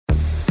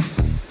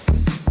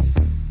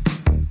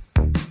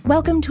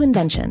Welcome to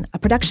Invention, a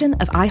production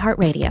of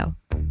iHeartRadio.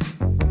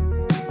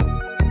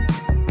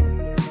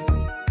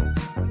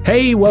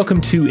 Hey,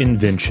 welcome to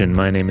Invention.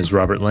 My name is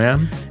Robert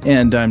Lamb.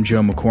 And I'm Joe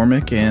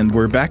McCormick, and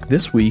we're back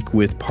this week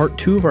with part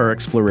 2 of our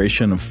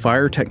exploration of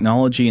fire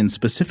technology and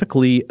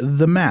specifically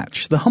the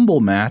match, the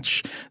humble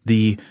match,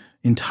 the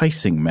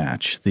enticing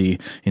match, the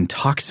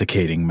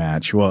intoxicating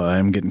match. Well,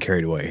 I'm getting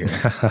carried away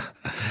here.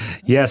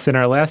 Yes, in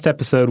our last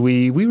episode,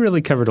 we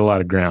really covered a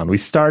lot of ground. We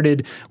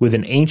started with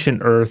an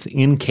ancient Earth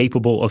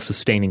incapable of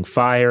sustaining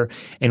fire,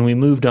 and we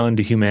moved on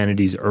to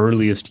humanity's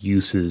earliest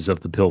uses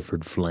of the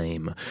pilfered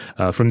flame.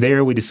 From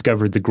there, we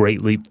discovered the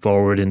great leap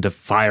forward into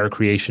fire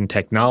creation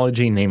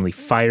technology, namely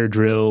fire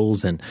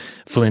drills and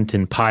flint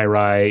and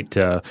pyrite,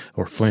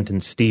 or flint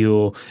and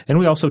steel. And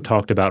we also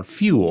talked about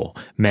fuel,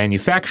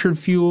 manufactured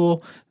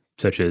fuel,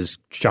 such as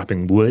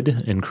chopping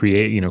wood and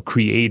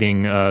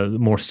creating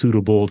more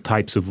suitable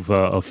types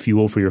of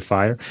fuel for your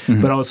fire,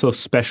 but also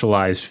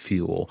specialized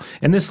fuel.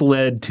 And this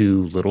led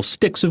to little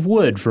sticks of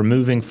wood for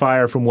moving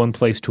fire from one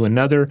place to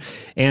another,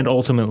 and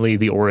ultimately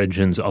the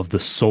origins of the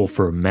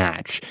sulfur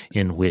match,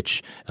 in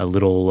which a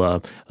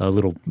little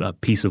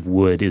piece of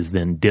wood is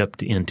then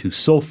dipped into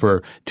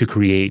sulfur to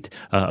create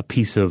a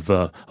piece of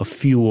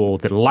fuel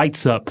that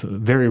lights up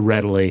very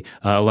readily,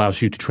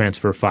 allows you to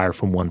transfer fire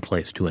from one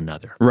place to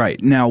another.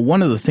 Right. Now,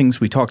 one of the things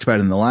we talked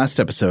about in the last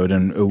episode,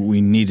 and we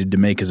needed to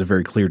make as a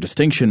very clear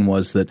distinction,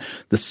 was that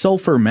the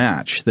sulfur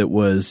match that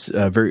was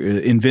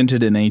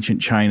invented in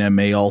ancient China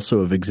may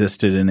also have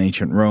existed in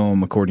ancient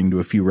Rome, according to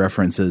a few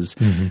references.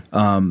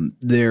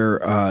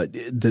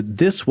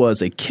 This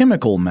was a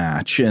chemical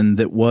match, and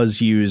that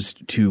was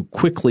used to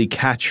quickly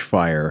catch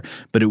fire,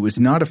 but it was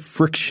not a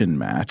friction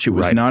match. It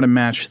was not a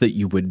match that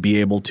you would be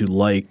able to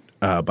light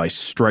by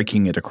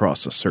striking it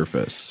across a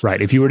surface.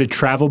 Right. If you were to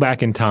travel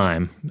back in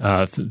time,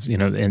 to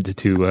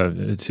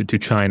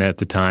China at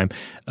the time,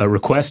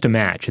 request a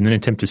match and then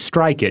attempt to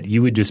strike it,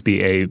 you would just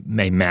be a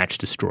match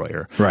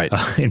destroyer. Right.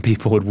 And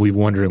people would be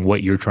wondering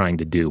what you're trying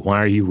to do. Why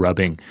are you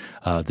rubbing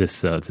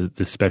this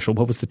special?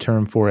 What was the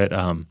term for it?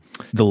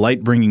 The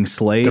light-bringing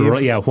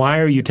slave? Why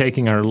are you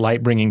taking our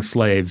light-bringing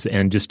slaves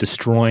and just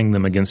destroying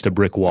them against a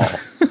brick wall?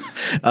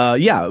 But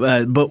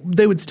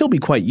they would still be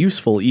quite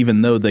useful,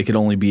 even though they could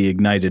only be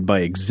ignited by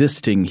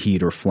existing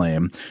heat or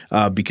flame,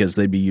 because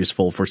they'd be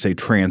useful for, say,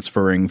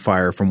 transferring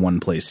fire from one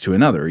place to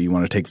another. You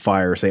want to take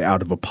fire, say,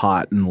 out of a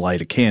pot and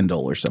light a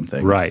candle or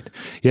something. Right.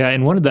 Yeah,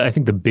 and I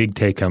think the big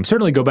take-home,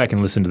 certainly go back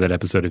and listen to that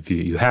episode if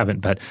you haven't,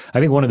 but I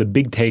think one of the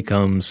big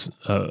take-homes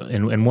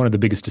and one of the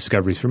biggest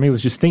discoveries for me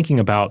was just thinking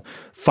about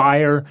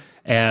fire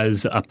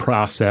as a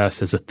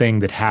process, as a thing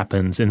that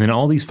happens, and then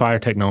all these fire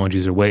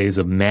technologies are ways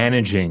of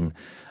managing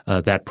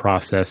that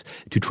process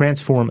to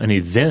transform an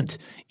event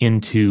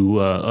into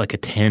like a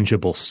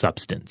tangible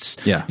substance.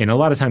 Yeah. And a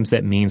lot of times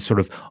that means sort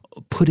of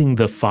putting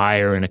the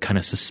fire in a kind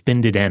of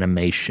suspended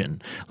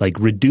animation, like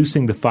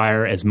reducing the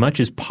fire as much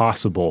as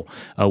possible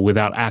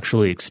without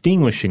actually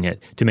extinguishing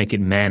it to make it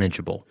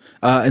manageable.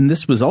 And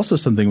this was also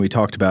something we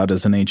talked about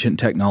as an ancient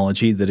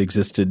technology that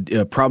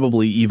existed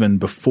probably even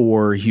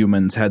before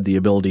humans had the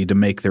ability to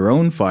make their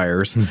own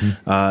fires.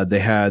 They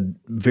had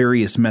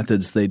various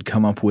methods they'd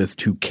come up with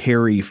to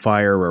carry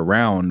fire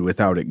around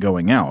without it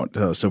going out.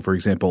 So, for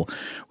example,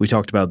 we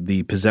talked about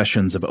the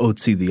possessions of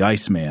Ötzi the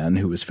Iceman,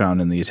 who was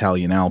found in the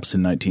Italian Alps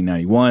in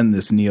 1991,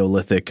 this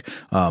Neolithic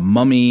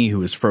mummy who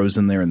was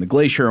frozen there in the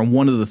glacier. And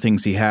one of the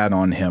things he had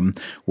on him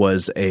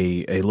was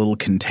a little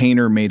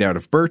container made out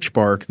of birch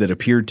bark that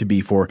appeared to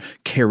be for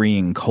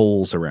carrying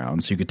coals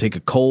around. So you could take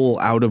a coal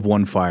out of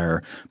one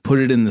fire, put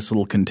it in this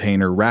little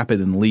container, wrap it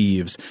in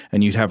leaves,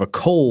 and you'd have a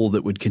coal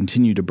that would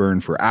continue to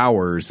burn for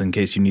hours in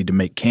case you need to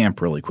make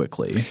camp really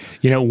quickly.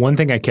 You know, one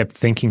thing I kept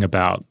thinking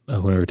about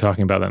when we were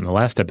talking about that in the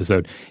last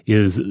episode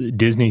is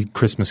Disney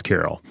Christmas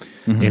Carol,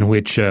 in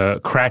which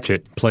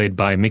Cratchit, played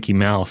by Mickey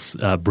Mouse,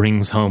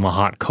 brings home a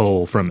hot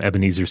coal from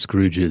Ebenezer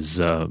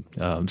Scrooge's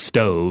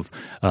stove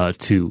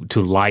to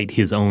light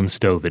his own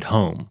stove at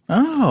home.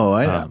 Oh,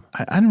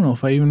 I don't know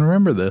if I even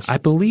remember this. I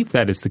believe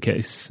that is the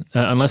case,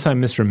 unless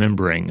I'm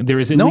misremembering. There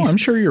is I'm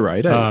sure you're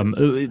right.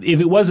 If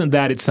it wasn't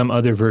that, it's some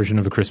other version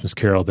of A Christmas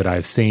Carol that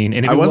I've seen.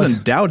 And if I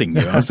wasn't doubting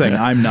you. I'm saying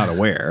I'm not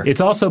aware.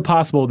 It's also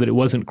possible that it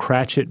wasn't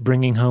Cratchit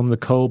bringing home the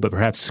coal, but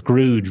perhaps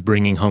Scrooge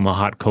bringing home a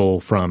hot coal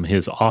from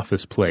his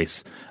office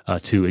place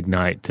to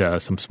ignite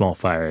some small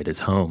fire at his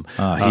home.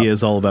 He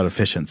is all about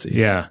efficiency.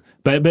 Yeah.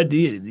 But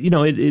you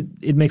know,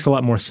 it makes a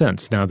lot more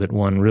sense now that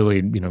one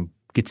really,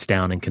 gets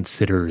down and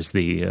considers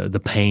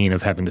the pain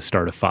of having to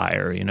start a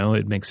fire.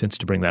 It makes sense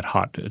to bring that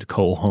hot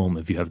coal home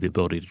if you have the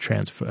ability to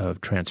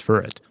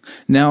transfer it.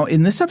 Now,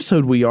 in this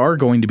episode, we are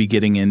going to be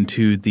getting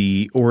into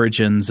the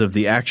origins of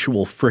the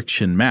actual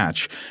friction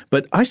match.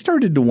 But I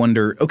started to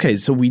wonder, okay,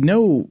 so we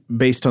know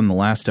based on the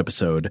last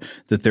episode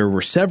that there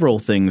were several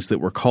things that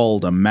were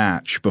called a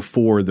match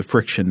before the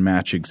friction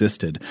match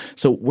existed.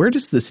 So where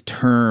does this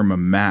term a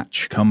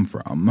match come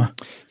from?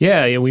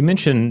 Yeah, we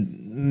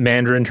mentioned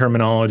Mandarin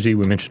terminology.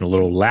 We mentioned a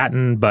little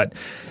Latin. But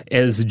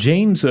as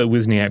James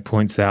Wisniak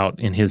points out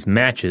in his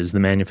Matches, the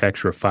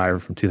Manufacture of Fire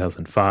from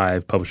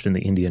 2005, published in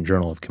the Indian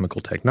Journal of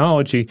Chemical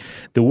Technology,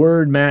 the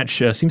word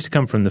match seems to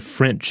come from the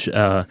French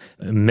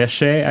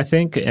mèche, I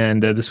think,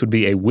 and this would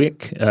be a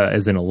wick,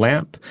 as in a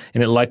lamp,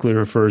 and it likely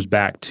refers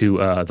back to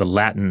the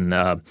Latin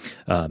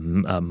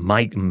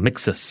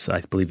mixus,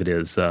 I believe it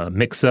is,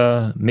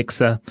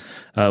 mixa,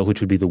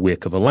 which would be the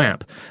wick of a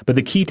lamp. But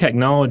the key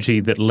technology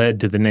that led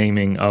to the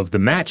naming of the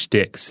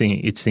matchstick,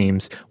 it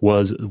seems,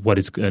 was what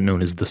is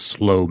known as the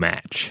slow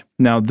match.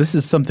 Now, this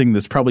is something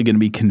that's probably going to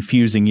be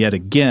confusing yet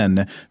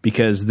again,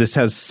 because this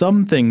has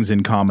some things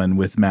in common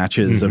with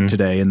matches of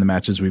today and the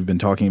matches we've been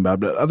talking about,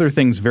 but other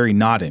things very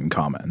not in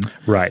common.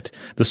 Right.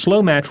 The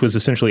slow match was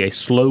essentially a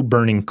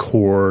slow-burning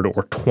cord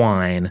or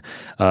twine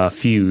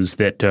fuse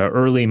that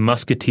early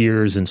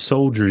musketeers and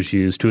soldiers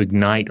used to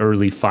ignite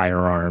early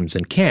firearms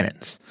and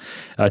cannons.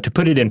 To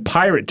put it in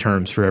pirate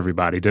terms for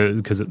everybody,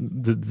 because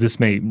this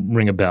may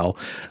ring a bell,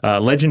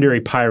 legendary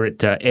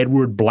pirate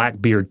Edward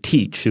Blackbeard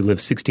Teach, who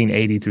lived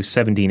 1680 through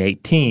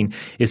 1718,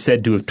 is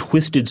said to have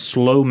twisted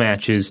slow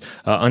matches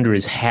under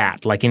his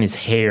hat, like in his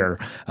hair,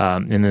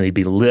 and then they'd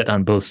be lit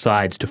on both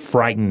sides to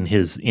frighten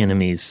his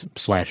enemies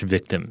 /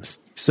 victims.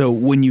 So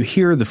when you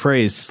hear the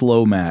phrase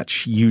slow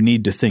match, you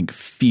need to think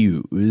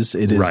fuse.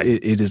 It is right.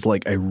 It is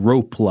like a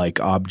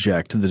rope-like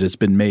object that has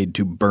been made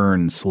to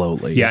burn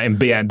slowly. Yeah,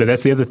 but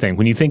that's the other thing.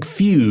 When you think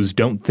fuse,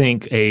 don't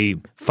think a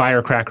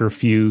firecracker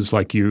fuse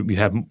like you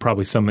have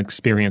probably some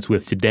experience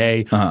with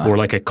today, or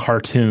like a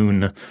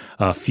cartoon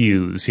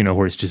fuse,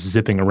 where it's just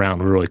zipping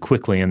around really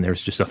quickly and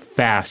there's just a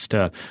fast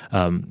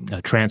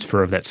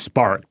transfer of that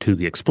spark to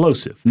the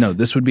explosive. No,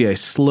 this would be a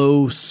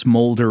slow,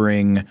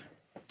 smoldering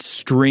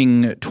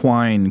string,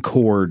 twine,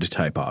 cord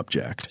type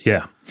object.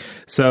 Yeah.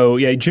 So,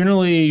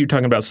 generally you're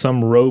talking about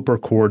some rope or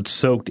cord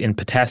soaked in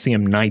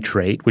potassium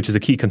nitrate, which is a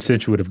key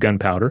constituent of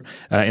gunpowder,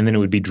 and then it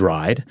would be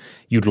dried.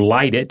 You'd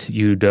light it,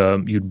 you'd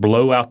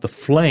blow out the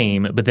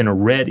flame, but then a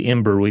red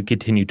ember would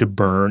continue to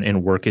burn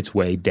and work its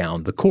way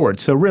down the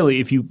cord. So really,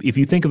 if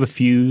you think of a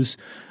fuse,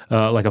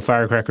 like a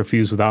firecracker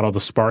fuse without all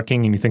the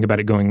sparking, and you think about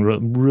it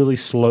going really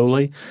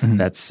slowly,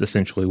 that's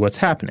essentially what's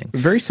happening. A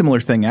very similar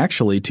thing,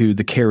 actually, to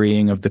the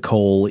carrying of the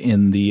coal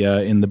in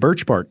the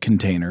birch bark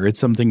container. It's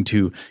something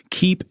to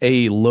keep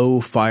a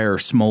low fire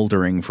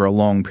smoldering for a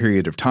long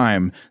period of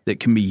time that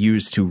can be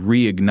used to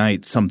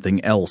reignite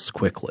something else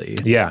quickly.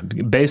 Yeah,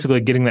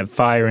 basically getting that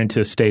fire into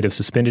a state of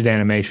suspended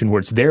animation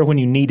where it's there when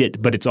you need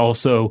it, but it's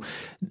also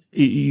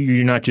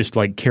you're not just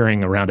like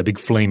carrying around a big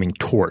flaming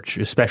torch,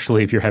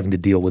 especially if you're having to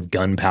deal with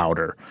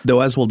gunpowder.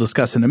 Though, as we'll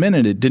discuss in a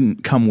minute, it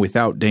didn't come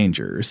without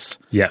dangers.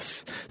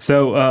 Yes.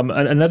 So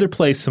another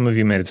place some of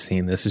you may have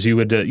seen this is you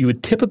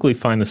would typically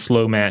find the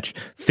slow match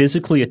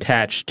physically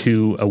attached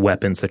to a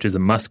weapon such as a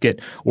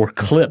musket or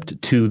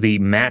clipped to the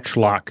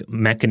matchlock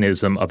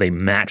mechanism of a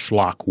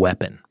matchlock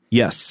weapon.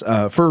 Yes.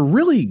 For a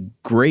really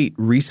great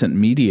recent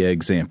media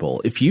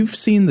example, if you've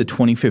seen the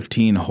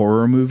 2015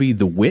 horror movie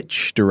The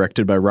Witch,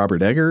 directed by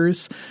Robert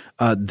Eggers,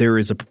 there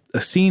is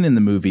a scene in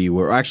the movie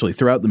where, actually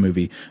throughout the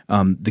movie,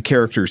 the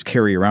characters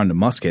carry around a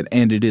musket,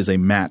 and it is a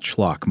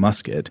matchlock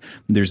musket.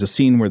 There's a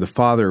scene where the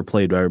father,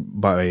 played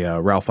by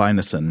Ralph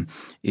Ineson,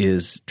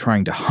 is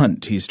trying to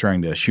hunt. He's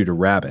trying to shoot a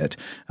rabbit,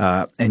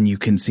 and you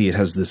can see it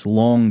has this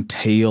long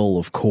tail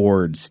of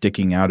cord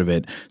sticking out of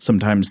it.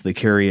 Sometimes they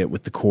carry it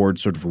with the cord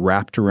sort of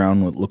wrapped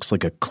around what looks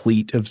like a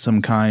cleat of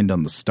some kind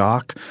on the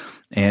stock.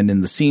 And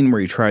in the scene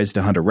where he tries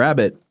to hunt a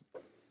rabbit,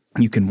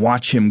 you can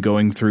watch him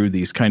going through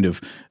these kind of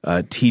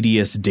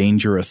tedious,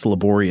 dangerous,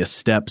 laborious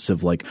steps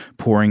of like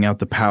pouring out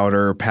the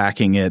powder,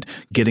 packing it,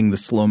 getting the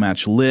slow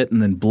match lit,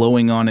 and then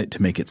blowing on it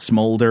to make it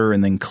smolder,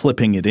 and then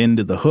clipping it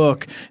into the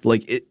hook.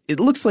 Like it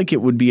looks like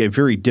it would be a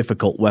very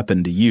difficult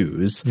weapon to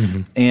use.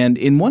 And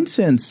in one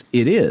sense,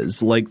 it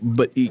is.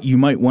 But you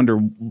might wonder,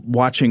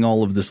 watching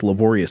all of this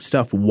laborious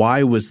stuff,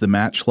 why was the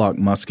matchlock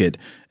musket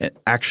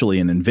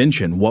actually an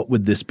invention? What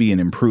would this be an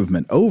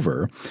improvement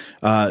over?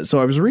 So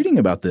I was reading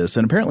about this,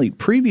 and apparently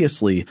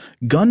previously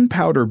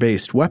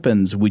gunpowder-based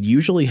weapons would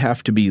usually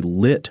have to be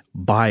lit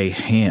by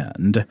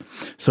hand.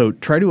 So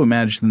try to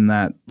imagine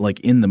that like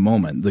in the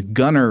moment. The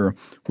gunner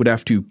would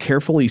have to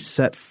carefully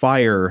set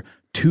fire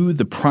to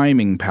the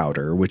priming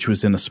powder, which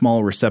was in a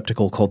small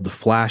receptacle called the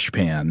flash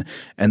pan,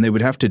 and they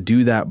would have to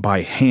do that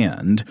by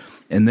hand.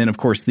 And then, of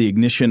course, the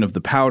ignition of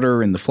the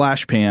powder in the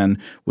flash pan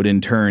would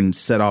in turn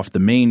set off the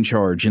main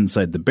charge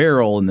inside the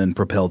barrel and then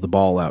propel the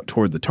ball out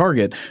toward the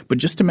target. But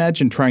just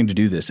imagine trying to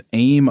do this.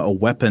 Aim a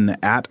weapon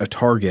at a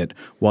target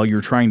while you're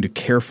trying to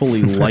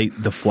carefully light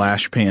the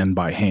flash pan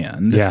by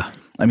hand. Yeah.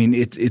 I mean,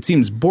 it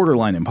seems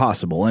borderline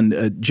impossible.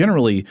 And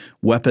generally,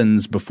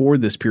 weapons before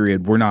this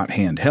period were not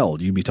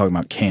handheld. You'd be talking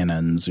about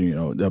cannons,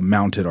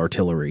 mounted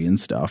artillery and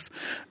stuff.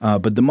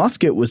 But the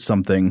musket was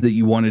something that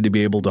you wanted to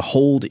be able to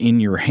hold in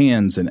your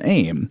hands and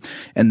aim.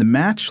 And the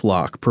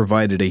matchlock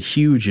provided a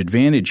huge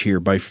advantage here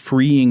by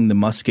freeing the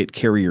musket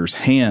carrier's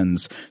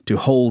hands to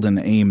hold and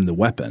aim the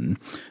weapon.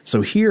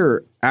 So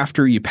here,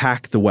 after you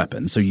pack the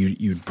weapon. So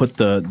you'd put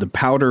the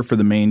powder for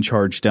the main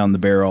charge down the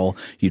barrel.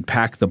 You'd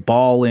pack the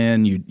ball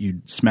in.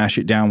 You'd smash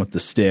it down with the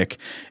stick.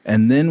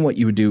 And then what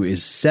you would do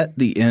is set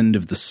the end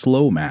of the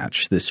slow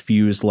match, this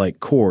fuse-like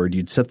cord.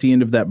 You'd set the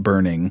end of that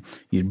burning.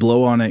 You'd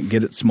blow on it,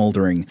 get it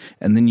smoldering.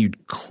 And then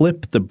you'd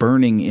clip the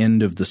burning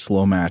end of the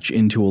slow match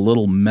into a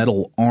little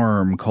metal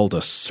arm called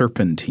a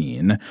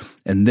serpentine.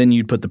 And then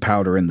you'd put the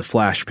powder in the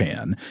flash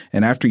pan.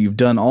 And after you've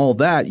done all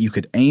that, you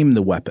could aim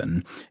the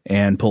weapon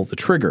and pull the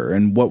trigger.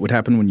 And what would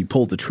happen when you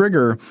pulled the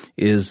trigger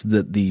is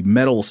that the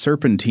metal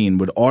serpentine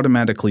would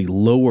automatically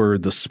lower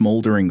the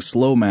smoldering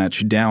slow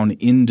match down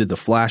into the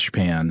flash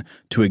pan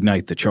to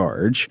ignite the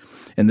charge.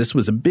 And this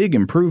was a big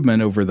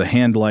improvement over the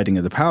hand lighting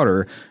of the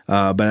powder.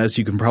 But as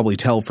you can probably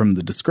tell from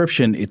the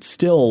description, it's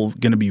still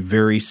going to be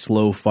very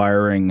slow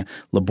firing,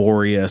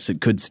 laborious. It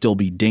could still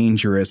be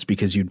dangerous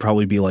because you'd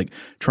probably be like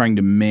trying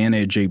to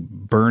manage a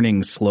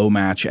burning slow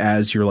match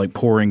as you're like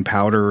pouring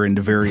powder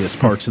into various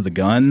parts of the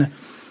gun.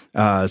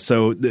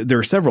 So there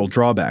are several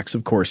drawbacks,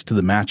 of course, to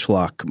the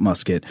matchlock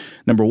musket.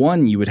 Number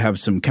one, you would have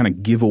some kind of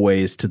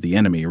giveaways to the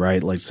enemy,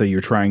 right? Like say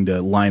you're trying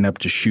to line up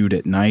to shoot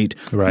at night.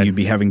 Right. You'd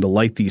be having to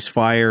light these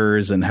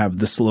fires and have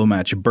the slow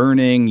match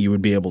burning. You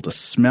would be able to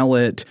smell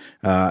it.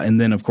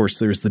 And then, of course,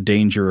 there's the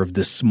danger of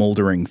this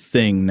smoldering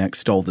thing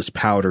next to all this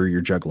powder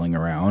you're juggling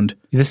around.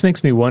 This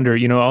makes me wonder,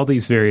 all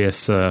these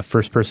various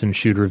first-person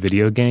shooter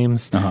video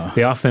games,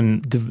 they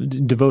often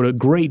devote a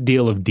great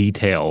deal of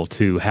detail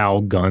to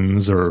how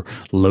guns are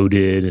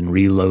loaded and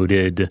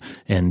reloaded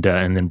and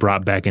then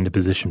brought back into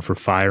position for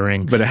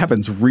firing. But it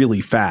happens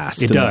really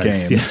fast in the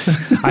game.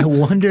 Yes. I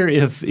wonder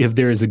if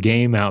there is a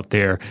game out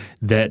there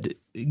that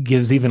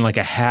gives even like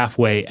a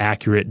halfway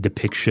accurate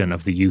depiction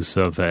of the use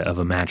of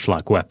a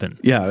matchlock weapon.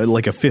 Yeah,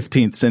 like a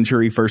 15th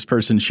century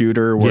first-person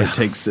shooter where it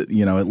takes at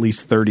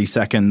least 30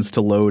 seconds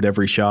to load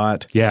every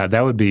shot. Yeah,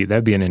 that'd be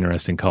an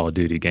interesting Call of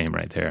Duty game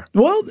right there.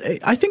 Well,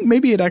 I think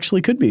maybe it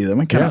actually could be. That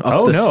might kind of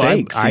up the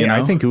stakes.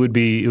 I think it would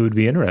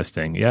be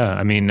interesting. Yeah,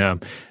 I mean,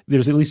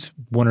 there's at least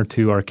one or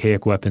two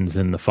archaic weapons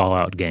in the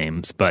Fallout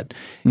games, but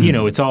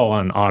it's all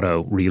on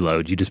auto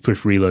reload. You just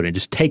push reload, and it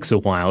just takes a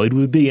while. It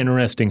would be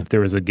interesting if there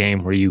was a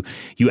game where you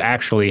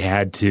actually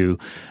had to,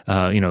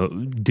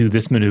 do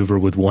this maneuver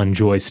with one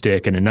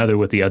joystick and another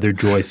with the other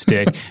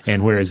joystick,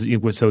 and whereas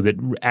it was so that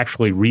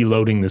actually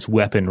reloading this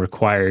weapon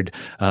required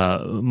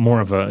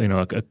more of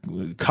a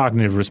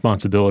cognitive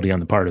responsibility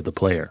on the part of the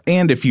player.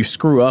 And if you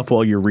screw up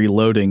while you're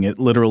reloading, it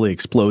literally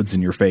explodes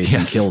in your face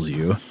and kills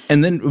you.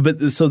 And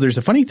then, so there's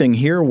a funny thing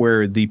here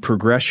where the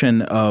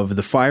progression of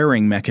the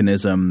firing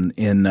mechanism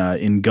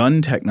in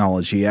gun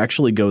technology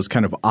actually goes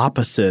kind of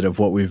opposite of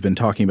what we've been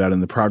talking about in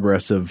the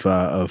progress of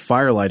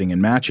fire lighting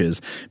in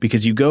matches,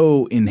 because you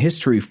go in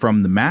history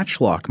from the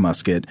matchlock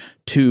musket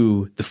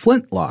to the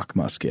flintlock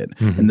musket.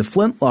 And the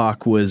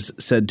flintlock was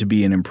said to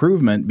be an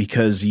improvement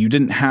because you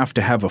didn't have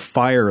to have a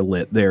fire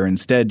lit there.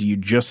 Instead, you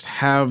just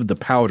have the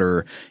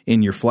powder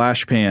in your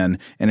flash pan,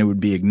 and it would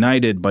be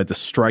ignited by the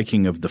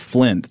striking of the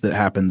flint that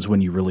happens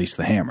when you release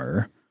the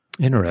hammer.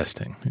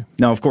 Interesting.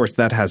 Now, of course,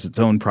 that has its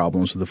own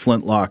problems. With the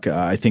flintlock,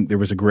 I think there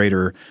was a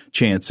greater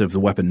chance of the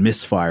weapon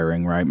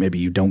misfiring, right? Maybe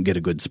you don't get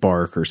a good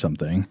spark or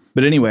something.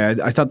 But anyway,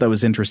 I thought that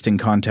was interesting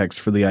context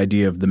for the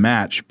idea of the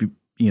match.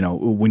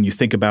 When you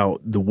think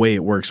about the way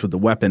it works with the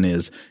weapon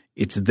is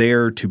it's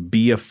there to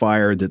be a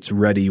fire that's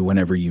ready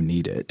whenever you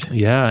need it.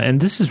 Yeah, and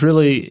this is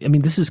really,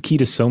 this is key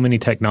to so many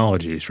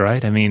technologies,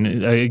 right?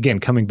 Again,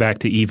 coming back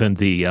to even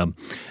the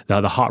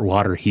hot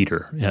water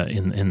heater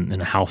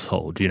in a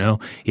household,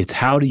 it's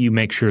how do you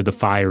make sure the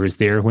fire is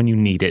there when you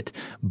need it,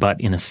 but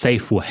in a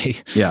safe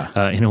way,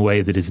 in a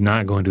way that is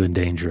not going to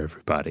endanger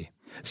everybody.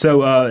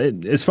 So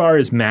as far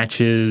as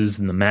matches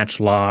and the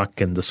matchlock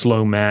and the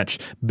slow match,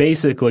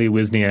 basically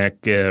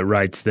Wozniak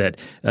writes that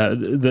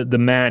the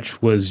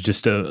match was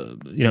just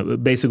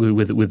basically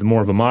with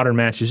more of a modern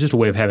match, it's just a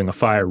way of having a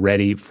fire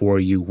ready for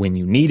you when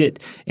you need it.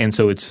 And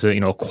so it's a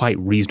quite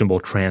reasonable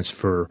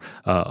transfer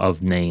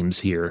of names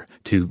here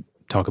to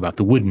talk about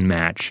the wooden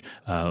match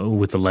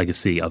with the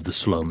legacy of the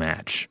slow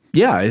match.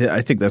 Yeah,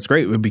 I think that's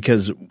great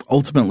because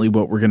ultimately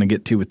what we're going to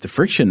get to with the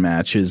friction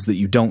match is that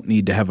you don't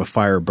need to have a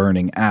fire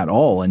burning at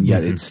all, and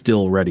yet it's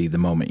still ready the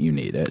moment you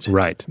need it.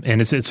 Right,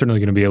 and it's certainly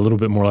going to be a little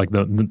bit more like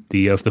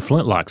the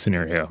flintlock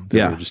scenario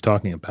that we were just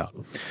talking about.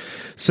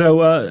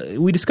 So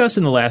we discussed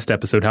in the last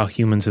episode how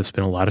humans have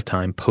spent a lot of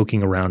time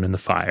poking around in the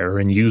fire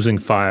and using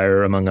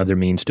fire, among other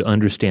means, to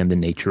understand the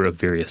nature of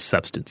various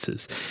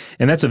substances.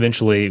 And that's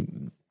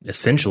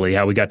essentially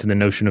how we got to the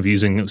notion of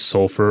using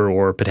sulfur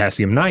or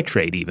potassium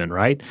nitrate even,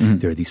 right?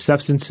 There are these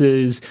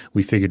substances.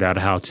 We figured out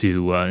how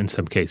to, in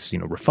some case,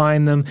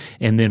 refine them.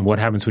 And then what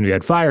happens when you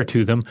add fire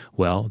to them?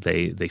 Well,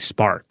 they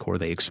spark or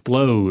they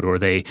explode or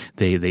they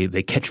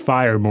catch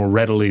fire more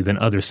readily than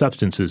other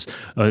substances.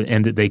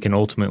 And that they can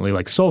ultimately,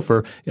 like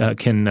sulfur,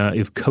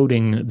 if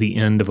coating the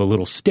end of a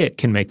little stick,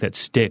 can make that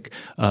stick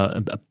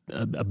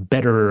a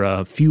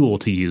better fuel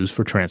to use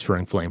for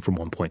transferring flame from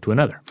one point to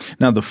another.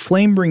 Now, the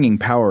flame-bringing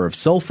power of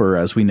sulfur,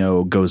 as we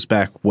know, goes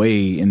back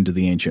way into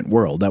the ancient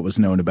world. That was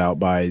known about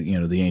by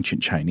the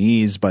ancient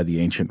Chinese, by the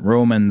ancient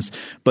Romans.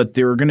 But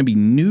there are going to be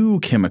new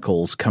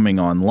chemicals coming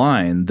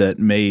online that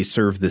may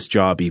serve this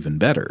job even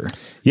better.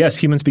 Yes,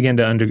 humans began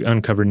to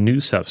uncover new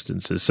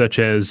substances, such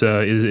as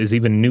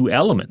even new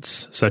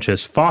elements, such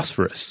as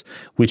phosphorus,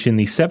 which in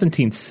the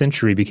 17th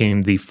century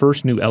became the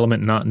first new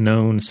element not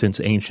known since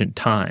ancient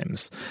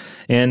times.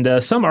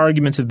 And some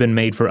arguments have been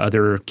made for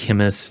other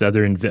chemists,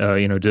 other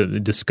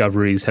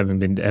discoveries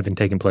having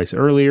taken place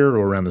earlier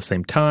or around the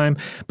same time,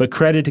 but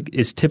credit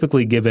is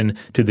typically given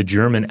to the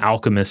German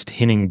alchemist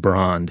Henning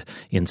Brand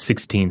in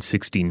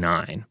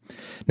 1669.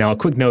 Now, a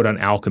quick note on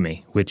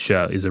alchemy, which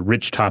is a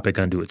rich topic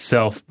unto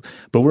itself,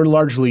 but we're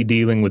largely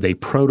dealing with a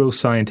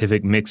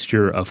proto-scientific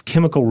mixture of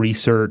chemical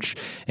research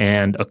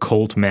and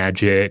occult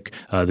magic,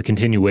 the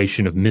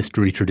continuation of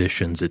mystery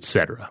traditions,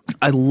 etc.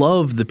 I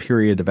love the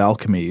period of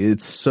alchemy.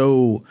 It's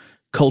so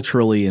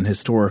culturally and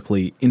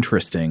historically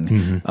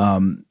interesting,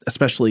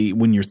 especially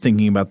when you're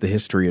thinking about the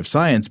history of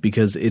science,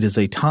 because it is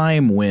a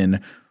time when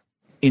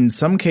in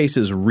some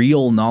cases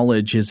real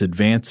knowledge is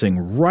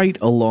advancing right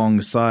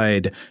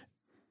alongside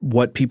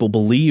what people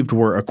believed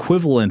were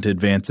equivalent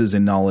advances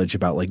in knowledge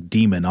about like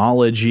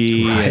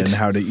demonology and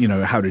how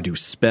to do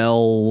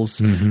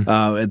spells.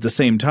 At the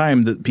same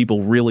time that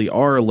people really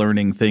are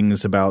learning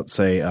things about,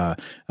 say,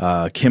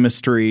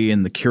 chemistry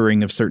and the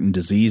curing of certain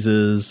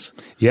diseases.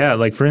 Yeah,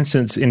 like for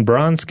instance, in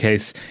Brand's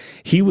case,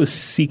 he was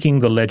seeking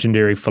the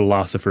legendary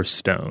Philosopher's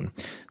Stone.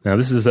 Now,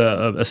 this is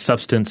a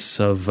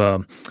substance of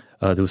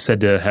that was said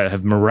to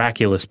have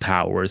miraculous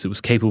powers. It was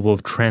capable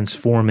of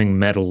transforming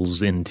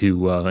metals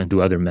into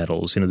other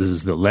metals. This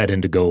is the lead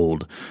into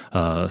gold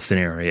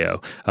scenario.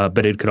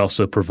 But it could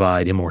also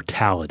provide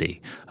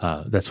immortality.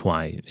 That's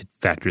why it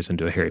factors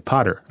into a Harry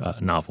Potter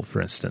novel,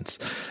 for instance.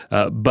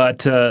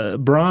 But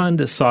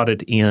Brand sought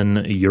it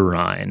in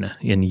urine,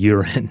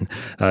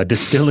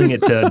 distilling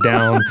it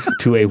down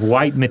to a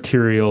white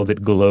material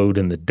that glowed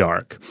in the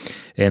dark.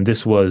 And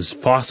this was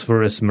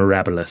phosphorus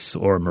mirabilis,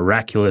 or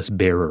miraculous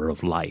bearer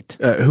of light.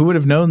 Who would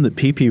have known that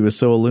pee-pee was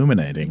so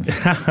illuminating?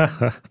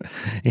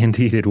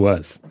 Indeed it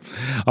was.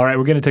 All right,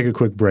 we're going to take a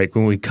quick break.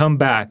 When we come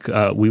back,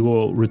 we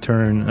will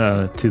return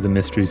to the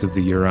mysteries of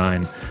the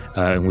urine,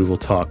 and we will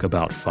talk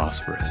about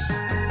phosphorus.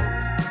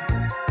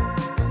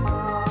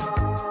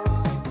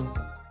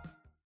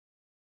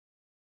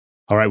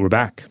 All right, we're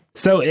back.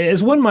 So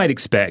as one might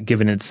expect,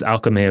 given its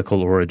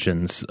alchemical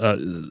origins,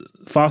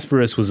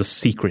 phosphorus was a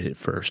secret at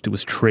first. It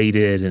was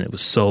traded and it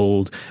was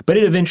sold, but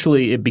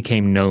eventually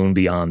became known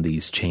beyond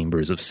these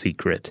chambers of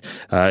secret.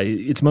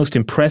 Its most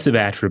impressive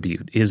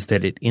attribute is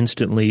that it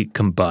instantly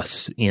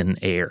combusts in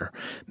air,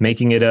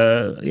 making it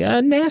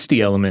a nasty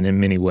element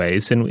in many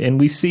ways. And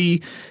we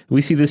see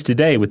this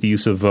today with the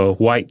use of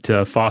white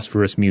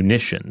phosphorus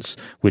munitions,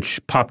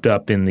 which popped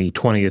up in the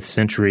 20th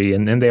century,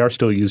 and they are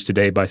still used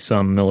today by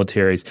some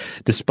militaries,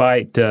 despite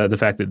the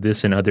fact that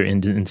this and other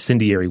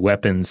incendiary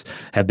weapons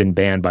have been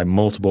banned by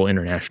multiple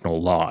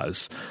international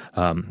laws.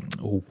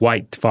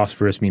 White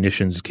phosphorus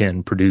munitions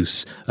can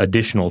produce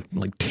additional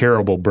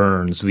terrible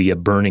burns via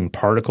burning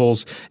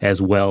particles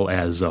as well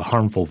as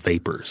harmful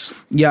vapors.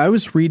 Yeah, I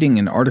was reading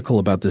an article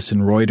about this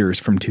in Reuters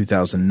from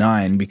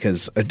 2009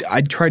 because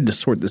I tried to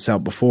sort this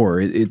out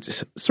before.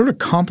 It's sort of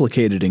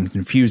complicated and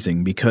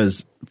confusing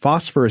because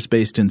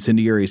phosphorus-based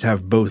incendiaries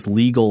have both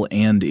legal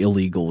and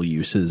illegal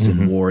uses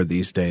in war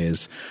these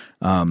days,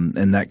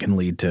 and that can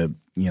lead to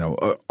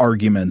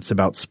arguments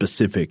about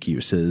specific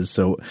uses.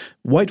 So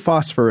white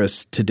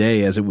phosphorus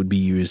today, as it would be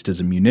used as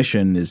a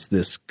munition, is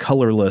this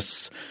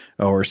colorless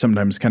or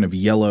sometimes kind of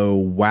yellow,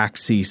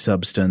 waxy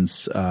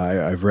substance.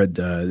 I've read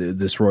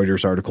this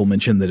Reuters article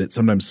mentioned that it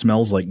sometimes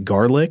smells like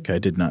garlic. I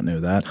did not know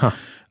that.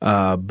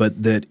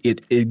 But that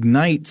it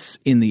ignites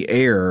in the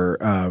air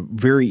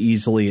very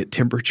easily at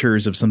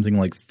temperatures of something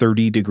like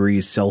 30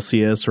 degrees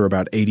Celsius or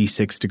about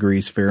 86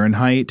 degrees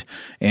Fahrenheit,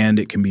 and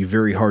it can be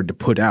very hard to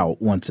put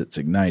out once it's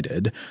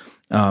ignited.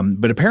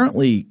 But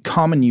apparently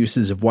common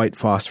uses of white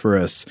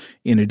phosphorus,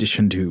 in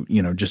addition to,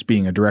 just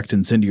being a direct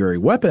incendiary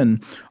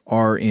weapon,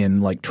 are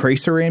in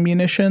tracer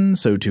ammunition,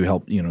 so to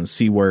help,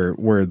 see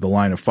where the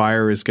line of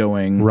fire is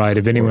going. Right.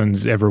 If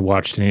anyone's ever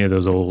watched any of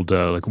those old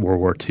World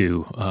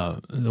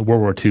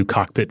War II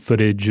cockpit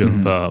footage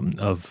of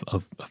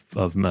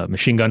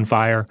machine gun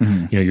fire,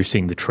 you're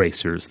seeing the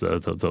tracers,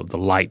 the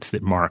lights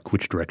that mark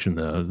which direction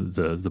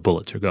the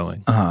bullets are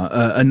going.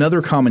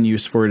 Another common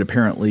use for it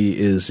apparently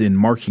is in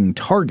marking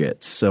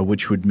targets,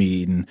 which would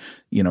mean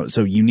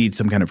so you need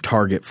some kind of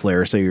target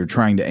flare. Say you're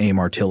trying to aim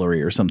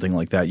artillery or something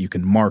like that. You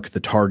can mark the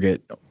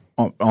target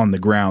on the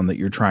ground that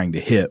you're trying to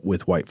hit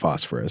with white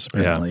phosphorus,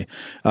 apparently.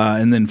 Yeah.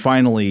 And then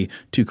finally,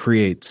 to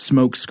create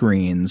smoke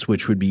screens,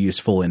 which would be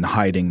useful in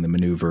hiding the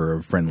maneuver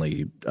of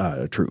friendly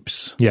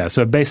troops. Yeah,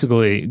 so it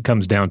basically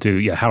comes down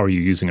to, how are you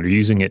using it? Are you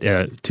using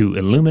it to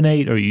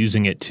illuminate? Are you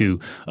using it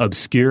to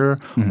obscure?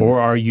 Or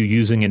are you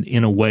using it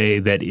in a way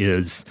that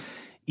is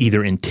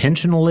either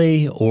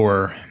intentionally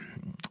or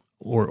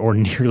or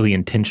nearly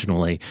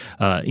intentionally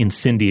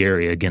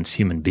incendiary against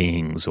human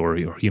beings or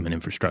human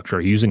infrastructure,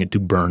 or using it to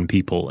burn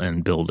people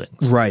and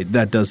buildings. Right.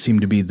 That does seem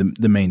to be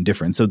the main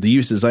difference. So the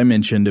uses I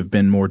mentioned have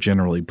been more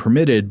generally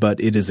permitted, but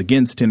it is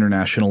against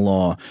international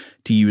law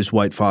to use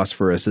white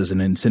phosphorus as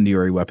an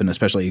incendiary weapon,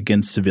 especially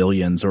against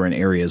civilians or in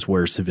areas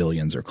where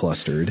civilians are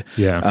clustered.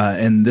 Yeah.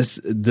 And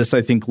this,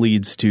 I think,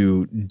 leads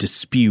to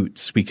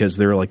disputes because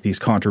there are like these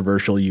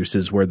controversial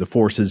uses where the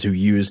forces who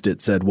used it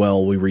said,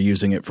 well, we were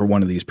using it for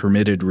one of these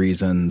permitted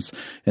reasons.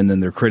 And then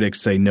their critics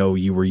say, no,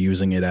 you were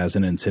using it as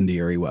an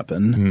incendiary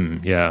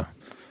weapon. Yeah.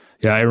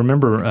 Yeah, I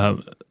remember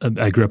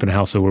I grew up in a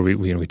household where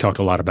we talked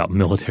a lot about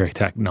military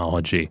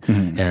technology,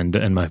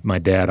 and my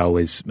dad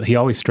always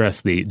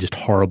stressed the just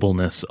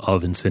horribleness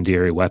of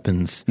incendiary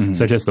weapons,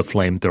 such as the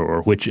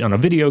flamethrower, which on a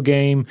video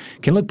game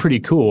can look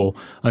pretty cool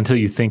until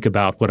you think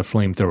about what a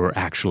flamethrower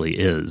actually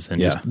is, and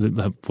just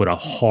what a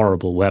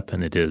horrible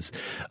weapon it is.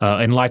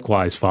 And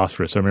likewise,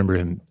 phosphorus. I remember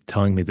him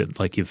telling me that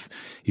like if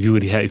you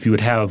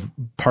would have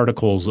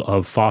particles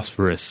of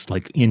phosphorus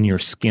like in your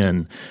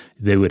skin,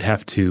 they would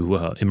have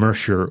to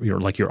immerse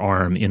your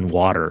arm in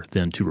water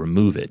then to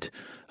remove it,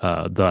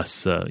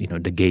 thus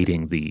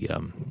negating the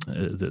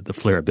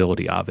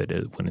flareability of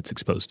it when it's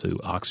exposed to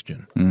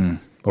oxygen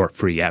or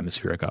free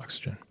atmospheric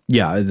oxygen.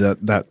 Yeah,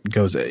 that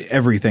goes.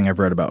 Everything I've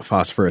read about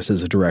phosphorus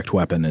as a direct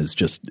weapon is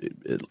just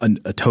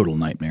a total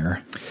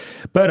nightmare.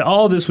 But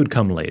all this would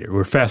come later.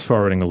 We're fast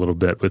forwarding a little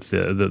bit with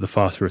the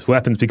phosphorus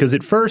weapons because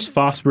at first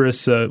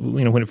phosphorus,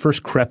 when it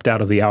first crept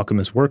out of the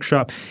alchemist's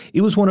workshop,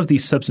 it was one of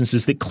these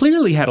substances that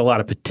clearly had a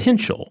lot of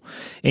potential,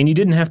 and you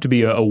didn't have to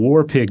be a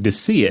war pig to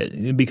see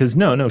it because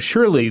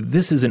surely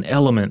this is an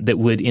element that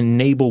would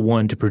enable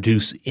one to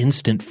produce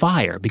instant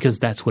fire because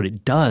that's what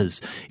it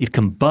does. It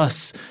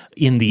combusts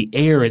in the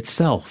air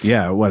itself.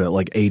 Yeah, what, at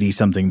like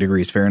 80-something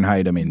degrees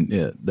Fahrenheit? I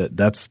mean,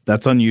 that's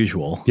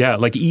unusual. Yeah,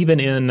 like even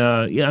in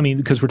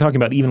because we're talking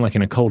about even like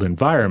in a cold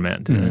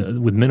environment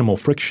with minimal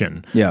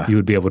friction, you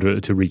would be able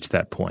to reach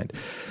that point.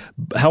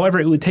 However,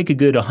 it would take a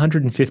good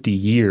 150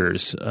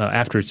 years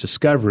after its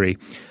discovery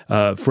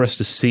for us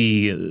to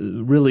see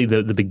really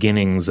the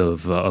beginnings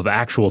of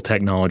actual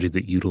technology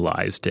that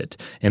utilized it.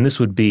 And this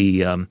would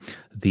be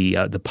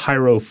the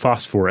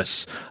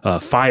pyrophosphorus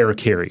fire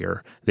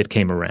carrier that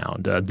came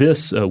around.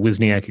 This,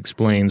 Wozniak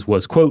explains,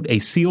 was, quote, a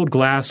sealed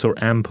glass or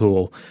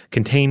ampoule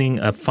containing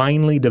a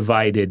finely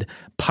divided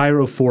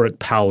pyrophoric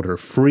powder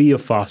free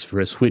of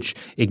phosphorus, which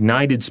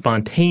ignited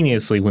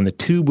spontaneously when the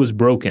tube was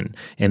broken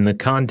and the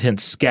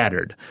contents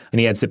scattered. And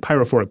he adds that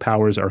pyrophoric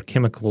powders are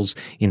chemicals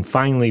in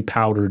finely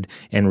powdered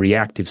and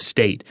reactive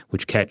state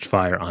which catch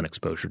fire on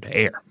exposure to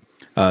air.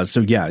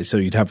 So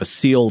you'd have a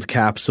sealed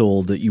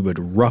capsule that you would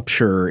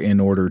rupture in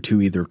order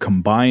to either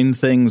combine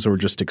things or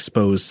just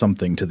expose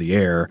something to the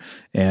air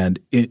and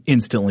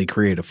instantly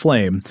create a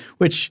flame,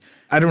 which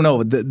I don't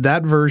know.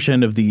 That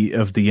version of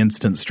the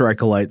instant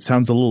strike-a-light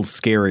sounds a little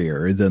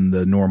scarier than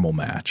the normal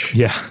match.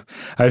 Yeah.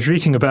 I was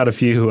reading about a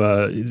few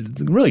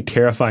really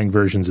terrifying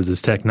versions of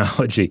this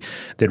technology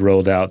that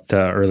rolled out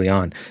early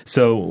on.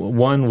 So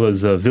one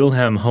was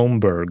Wilhelm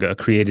Homburg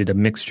created a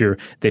mixture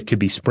that could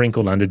be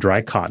sprinkled onto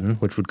dry cotton,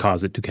 which would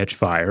cause it to catch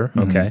fire.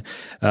 Okay.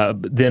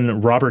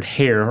 Then Robert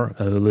Hare,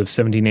 who lived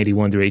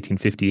 1781 through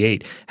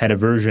 1858, had a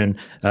version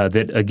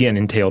that, again,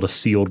 entailed a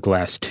sealed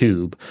glass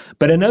tube.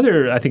 But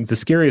another, I think the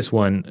scariest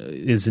one,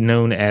 is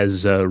known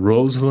as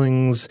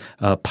Rosling's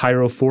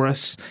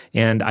pyrophorus,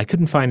 and I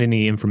couldn't find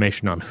any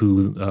information on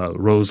who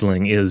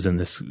Rosling is in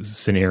this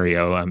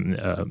scenario,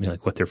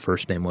 like what their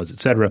first name was,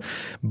 etc.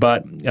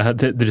 But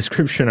the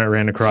description I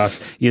ran across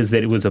is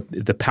that it was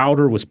the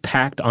powder was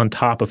packed on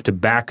top of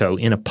tobacco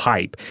in a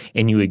pipe,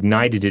 and you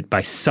ignited it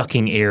by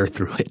sucking air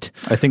through it.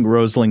 I think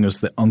Rosling was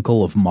the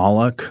uncle of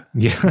Moloch.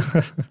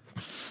 Yeah.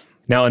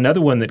 Now,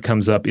 another one that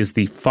comes up is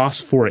the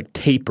phosphoric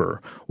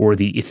taper, or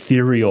the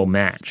ethereal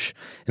match.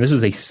 And this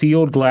was a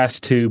sealed glass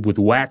tube with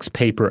wax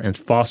paper and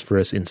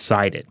phosphorus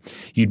inside it.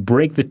 You'd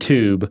break the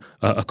tube,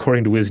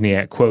 according to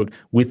Wozniak, quote,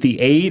 with the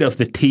aid of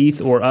the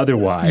teeth or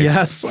otherwise.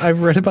 Yes,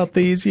 I've read about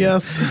these,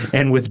 yes.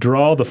 And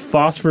withdraw the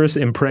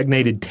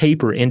phosphorus-impregnated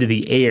taper into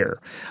the air.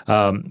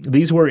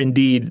 These were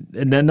indeed,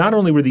 not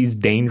only were these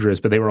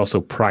dangerous, but they were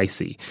also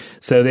pricey.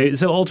 So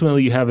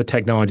ultimately you have a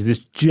technology that's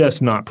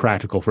just not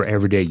practical for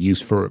everyday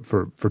use for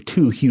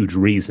two huge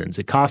reasons.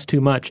 It costs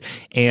too much,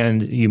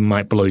 and you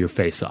might blow your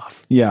face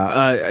off.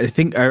 Yeah, I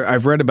think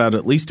I've read about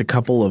at least a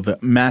couple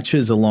of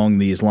matches along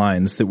these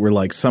lines that were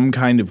like some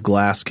kind of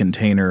glass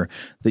container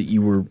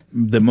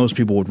that most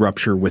people would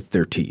rupture with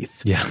their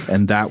teeth. Yeah.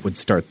 And that would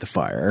start the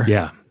fire.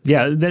 Yeah.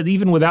 Yeah, that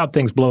even without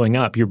things blowing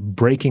up, you're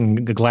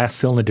breaking a glass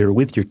cylinder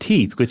with your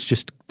teeth, which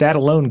just that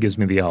alone gives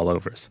me the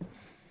all-overs.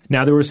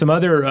 Now, there were some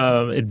other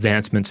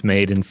advancements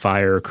made in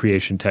fire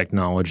creation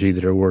technology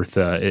that are worth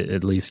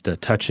at least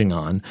touching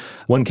on.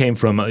 One came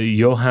from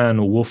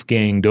Johann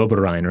Wolfgang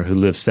Dobereiner, who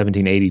lived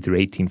 1780 through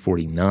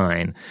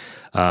 1849.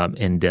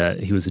 and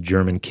he was a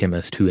German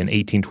chemist who in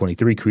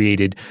 1823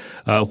 created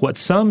what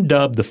some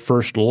dubbed the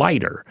first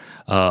lighter,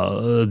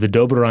 the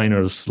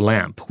Dobereiner's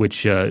lamp,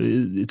 which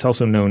it's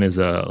also known as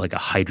a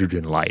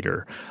hydrogen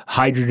lighter.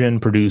 Hydrogen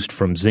produced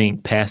from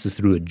zinc passes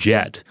through a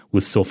jet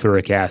with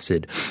sulfuric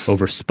acid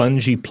over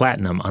spongy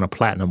platinum on a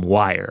platinum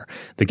wire.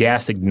 The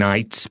gas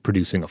ignites,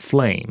 producing a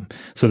flame.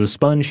 So the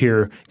sponge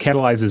here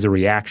catalyzes a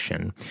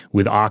reaction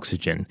with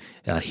oxygen,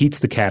 heats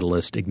the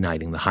catalyst,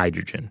 igniting the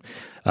hydrogen.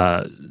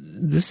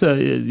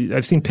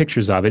 I've seen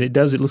pictures of it.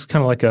 It looks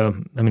kind of like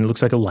it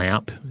looks like a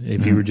lamp.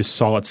 If you just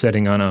saw it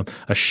sitting on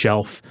a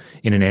shelf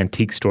in an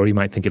antique store, you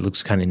might think it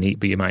looks kind of neat,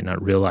 but you might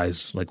not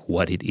realize like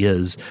what it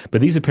is.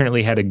 But these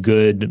apparently had a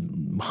good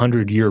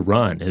 100-year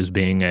run as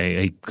being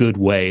a good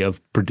way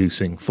of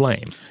producing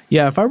flame.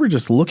 Yeah, if I were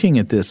just looking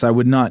at this, I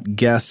would not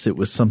guess it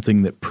was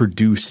something that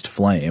produced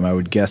flame. I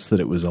would guess that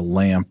it was a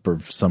lamp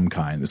of some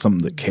kind,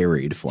 something that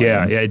carried flame.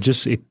 Yeah.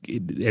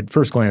 At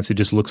first glance, it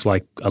just looks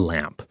like a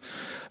lamp.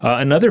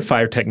 Another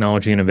fire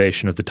technology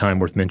innovation of the time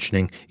worth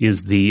mentioning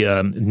is the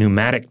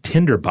pneumatic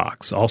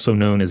tinderbox, also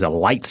known as a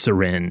light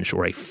syringe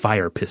or a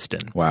fire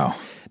piston. Wow.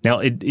 Now,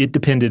 it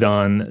depended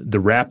on the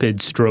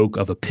rapid stroke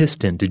of a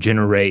piston to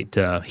generate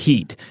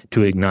heat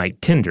to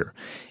ignite tinder.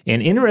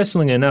 And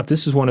interestingly enough,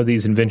 this is one of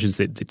these inventions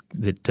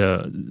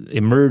that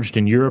emerged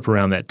in Europe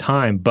around that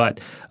time, but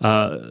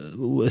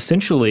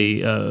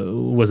essentially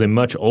was a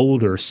much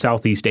older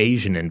Southeast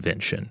Asian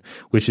invention,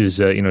 which is,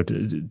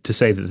 to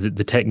say that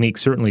the technique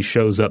certainly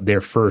shows up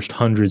there first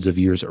hundreds of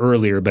years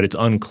earlier, but it's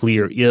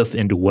unclear if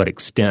and to what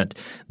extent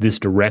this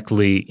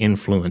directly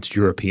influenced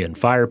European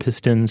fire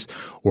pistons,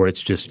 or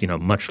it's just,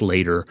 much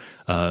later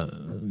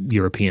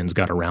Europeans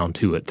got around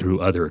to it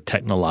through other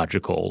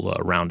technological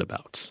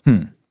roundabouts.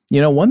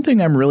 One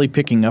thing I'm really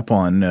picking up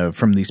on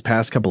from these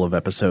past couple of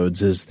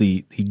episodes is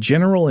the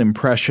general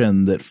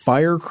impression that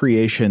fire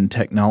creation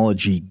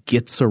technology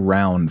gets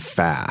around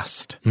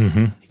fast.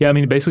 Mm-hmm. Yeah,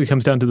 it basically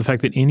comes down to the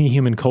fact that any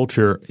human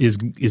culture is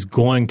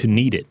going to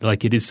need it.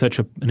 Like it is such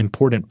an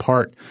important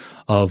part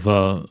of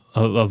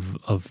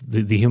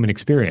the human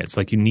experience.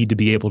 Like you need to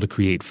be able to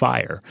create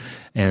fire.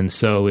 And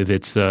so if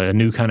it's a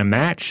new kind of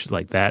match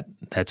like that,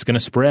 that's going to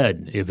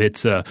spread. If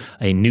it's a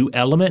new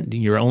element,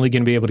 you're only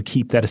going to be able to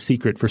keep that a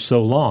secret for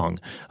so long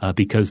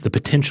because the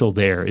potential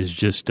there is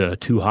just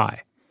too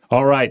high.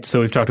 All right,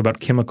 so we've talked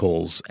about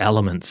chemicals,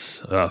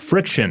 elements,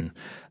 friction.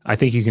 I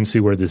think you can see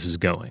where this is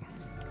going.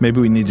 Maybe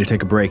we need to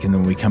take a break, and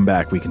then when we come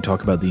back, we can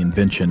talk about the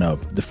invention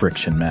of the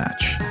friction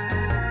match.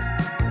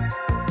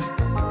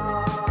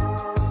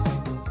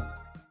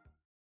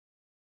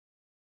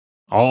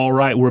 All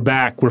right, we're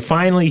back. We're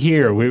finally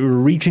here. We're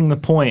reaching the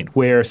point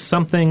where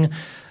something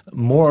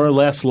more or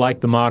less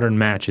like the modern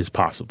match is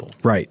possible.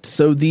 Right.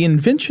 So the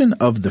invention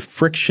of the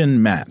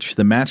friction match,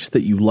 the match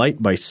that you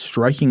light by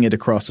striking it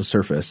across a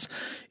surface,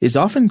 is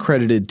often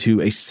credited to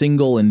a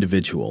single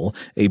individual,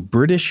 a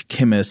British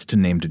chemist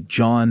named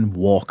John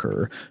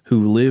Walker,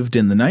 who lived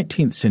in the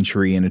 19th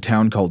century in a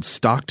town called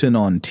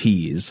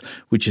Stockton-on-Tees,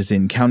 which is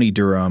in County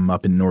Durham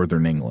up in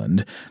northern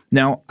England.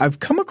 Now, I've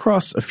come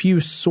across a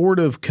few sort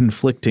of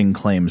conflicting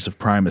claims of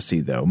primacy,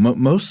 though.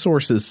 Most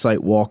sources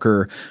cite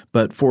Walker,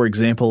 but for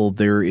example,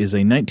 there is a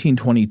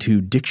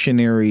 1922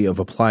 Dictionary of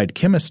Applied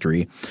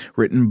Chemistry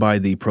written by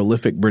the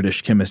prolific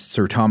British chemist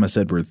Sir Thomas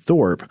Edward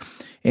Thorpe,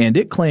 and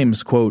it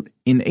claims, quote,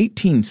 in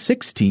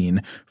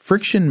 1816,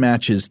 friction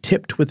matches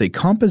tipped with a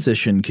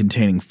composition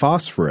containing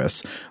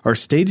phosphorus are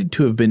stated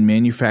to have been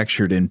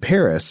manufactured in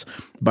Paris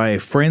by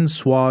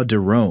François de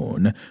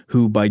Rhone,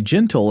 who by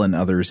Gentle and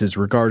others is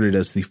regarded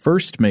as the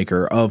first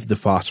maker of the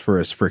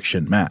phosphorus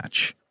friction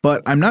match.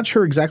 But I'm not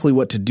sure exactly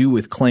what to do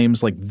with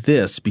claims like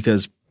this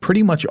because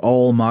pretty much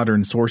all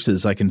modern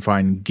sources I can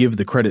find give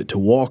the credit to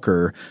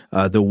Walker,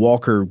 though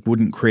Walker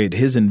wouldn't create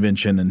his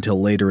invention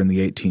until later in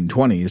the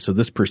 1820s, so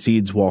this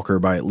precedes Walker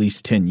by at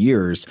least 10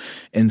 years.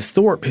 And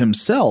Thorpe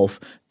himself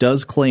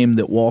does claim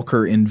that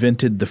Walker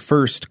invented the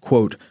first,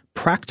 quote,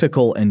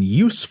 practical and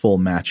useful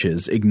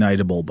matches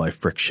ignitable by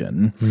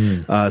friction.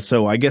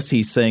 So I guess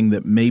he's saying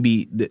that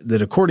maybe that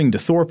according to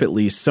Thorpe at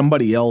least,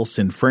 somebody else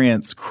in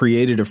France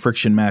created a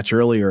friction match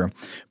earlier,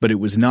 but it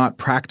was not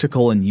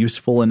practical and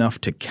useful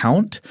enough to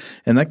count.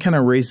 And that kind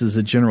of raises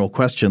a general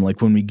question,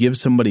 like when we give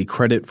somebody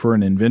credit for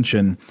an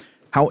invention,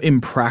 how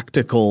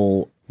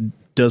impractical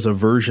does a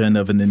version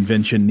of an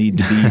invention need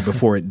to be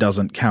before it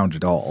doesn't count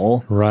at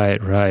all?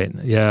 Right.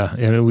 Yeah.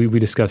 And we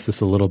discussed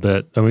this a little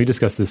bit. I mean, we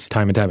discussed this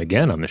time and time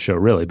again on the show,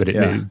 really, but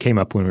it came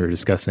up when we were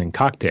discussing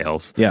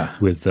cocktails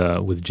with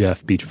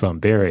Jeff Beachbum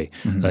Berry.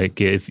 Mm-hmm.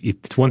 Like if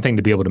it's one thing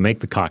to be able to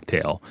make the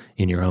cocktail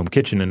in your home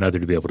kitchen, another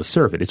to be able to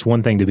serve it. It's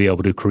one thing to be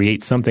able to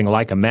create something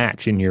like a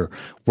match in your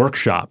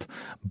workshop,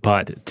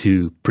 but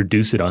to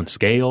produce it on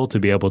scale, to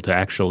be able to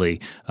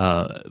actually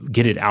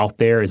get it out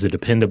there as a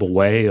dependable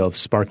way of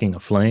sparking a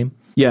flame.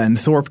 Yeah, and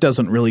Thorpe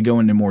doesn't really go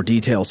into more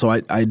detail, so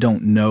I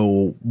don't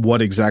know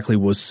what exactly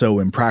was so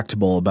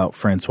impractical about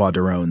Francois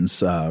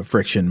Daron's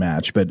friction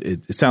match, but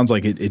it sounds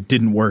like it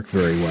didn't work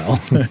very well,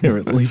 or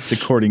at least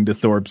according to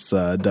Thorpe's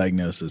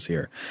diagnosis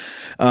here.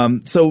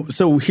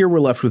 So here we're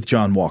left with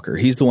John Walker.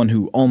 He's the one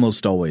who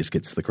almost always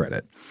gets the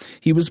credit.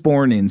 He was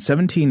born in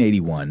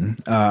 1781.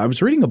 I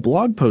was reading a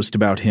blog post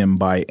about him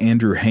by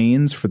Andrew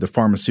Haynes for the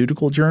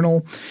Pharmaceutical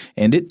Journal,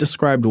 and it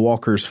described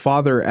Walker's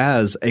father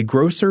as a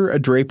grocer, a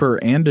draper,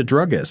 and a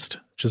druggist,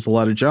 which is a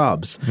lot of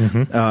jobs.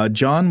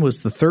 John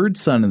was the third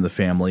son in the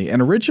family,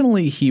 and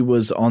originally he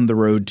was on the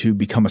road to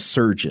become a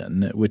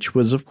surgeon, which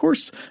was, of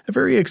course, a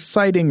very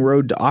exciting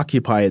road to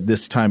occupy at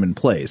this time and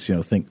place. You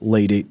know, think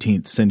late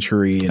 18th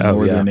century in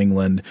northern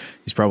England.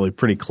 He's probably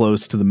pretty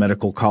close to the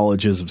medical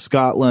colleges of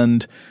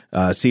Scotland.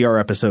 See our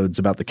episodes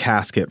about the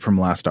casket from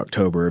last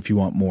October if you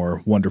want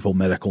more wonderful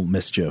medical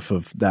mischief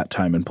of that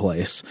time and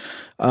place.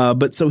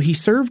 But so he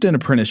served an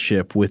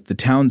apprenticeship with the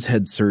town's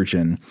head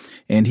surgeon,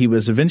 and he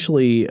was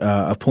eventually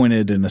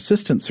appointed an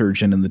assistant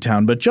surgeon in the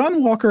town. But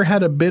John Walker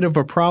had a bit of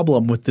a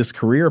problem with this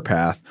career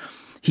path.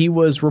 He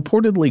was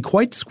reportedly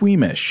quite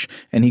squeamish,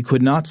 and he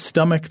could not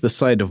stomach the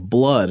sight of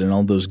blood and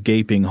all those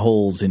gaping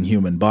holes in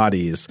human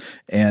bodies.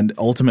 And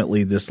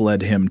ultimately, this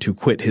led him to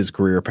quit his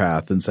career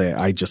path and say,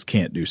 I just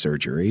can't do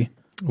surgery.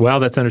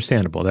 Well, that's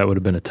understandable. That would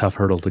have been a tough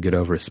hurdle to get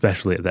over,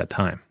 especially at that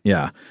time.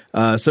 Yeah.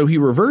 So he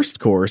reversed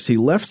course. He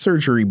left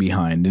surgery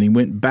behind, and he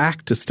went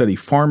back to study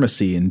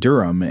pharmacy in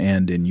Durham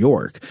and in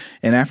York.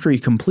 And after he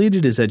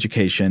completed his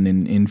education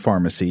in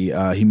pharmacy,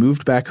 he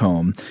moved back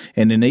home.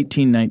 And in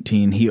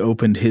 1819, he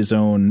opened his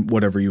own,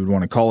 whatever you would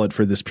want to call it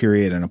for this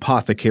period, an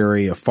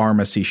apothecary, a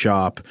pharmacy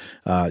shop,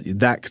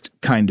 that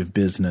kind of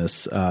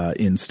business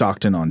in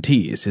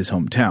Stockton-on-Tees, his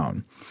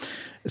hometown.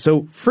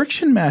 So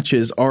friction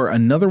matches are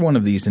another one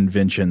of these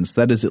inventions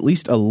that is at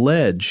least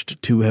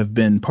alleged to have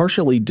been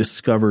partially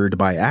discovered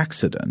by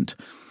accident.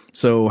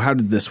 So how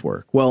did this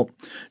work? Well,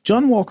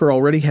 John Walker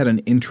already had an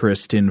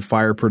interest in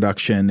fire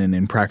production and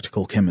in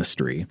practical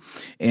chemistry.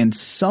 And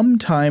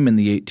sometime in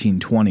the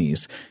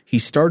 1820s, he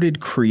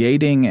started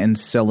creating and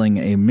selling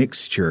a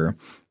mixture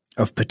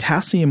of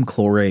potassium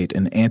chlorate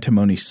and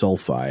antimony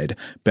sulfide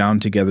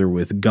bound together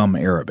with gum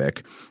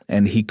arabic.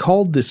 And he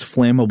called this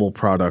flammable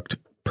product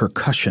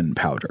percussion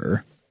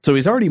powder. So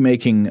he's already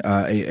making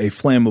a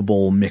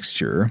flammable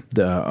mixture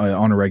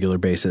on a regular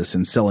basis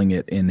and selling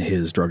it in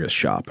his druggist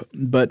shop.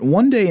 But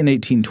one day in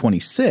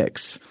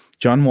 1826,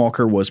 John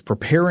Walker was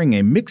preparing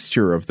a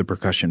mixture of the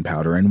percussion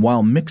powder, and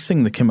while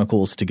mixing the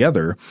chemicals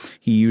together,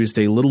 he used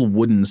a little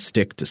wooden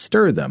stick to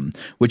stir them,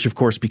 which of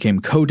course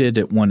became coated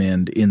at one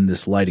end in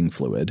this lighting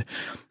fluid.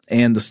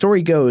 And the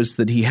story goes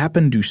that he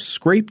happened to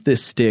scrape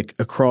this stick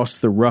across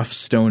the rough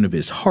stone of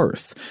his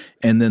hearth,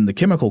 and then the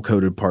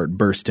chemical-coated part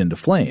burst into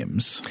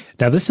flames.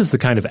 Now, this is the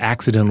kind of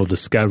accidental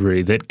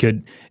discovery that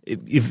could,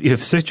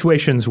 if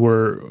situations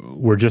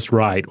were just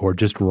right or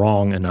just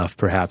wrong enough,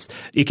 perhaps,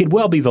 it could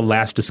well be the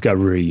last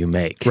discovery you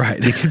make.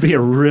 Right. It could be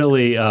a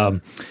really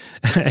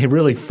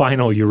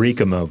final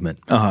eureka moment.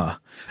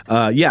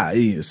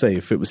 Yeah, say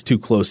if it was too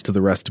close to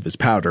the rest of his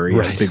powder, he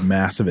had a big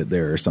mass of it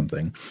there or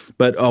something.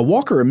 But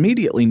Walker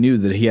immediately knew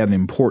that he had an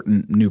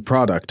important new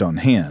product on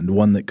hand,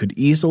 one that could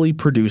easily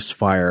produce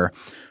fire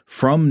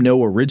from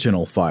no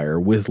original fire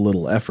with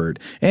little effort,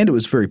 and it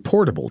was very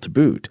portable to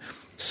boot.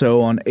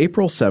 So on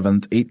April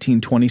 7th,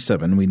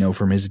 1827, we know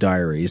from his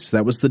diaries,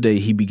 that was the day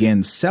he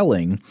began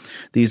selling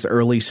these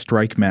early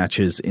strike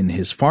matches in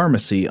his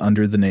pharmacy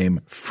under the name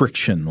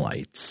Friction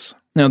Lights.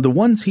 Now, the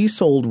ones he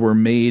sold were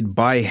made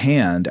by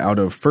hand out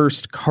of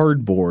first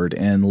cardboard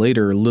and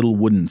later little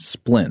wooden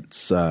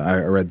splints. I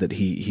read that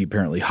he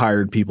apparently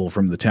hired people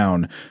from the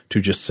town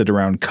to just sit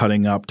around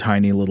cutting up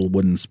tiny little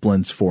wooden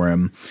splints for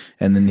him,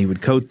 and then he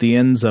would coat the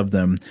ends of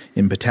them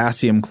in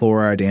potassium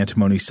chloride,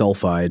 antimony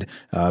sulfide,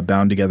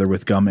 bound together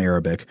with gum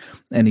arabic,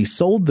 and he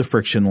sold the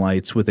Friction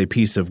Lights with a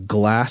piece of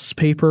glass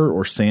paper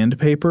or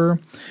sandpaper,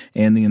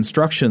 and the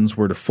instructions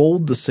were to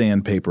fold the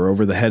sandpaper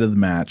over the head of the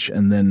match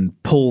and then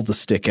pull the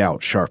stick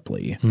out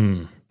sharply.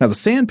 Now, the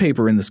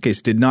sandpaper in this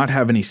case did not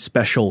have any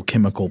special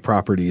chemical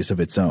properties of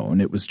its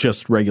own. It was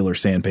just regular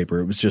sandpaper.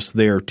 It was just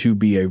there to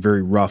be a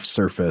very rough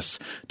surface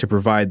to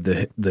provide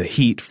the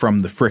heat from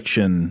the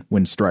friction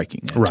when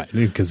striking it. Right,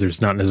 because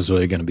there's not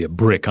necessarily going to be a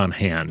brick on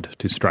hand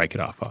to strike it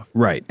off of.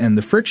 Right, and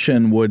the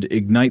friction would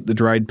ignite the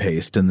dried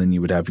paste, and then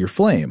you would have your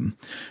flame.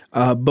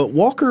 But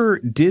Walker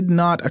did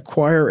not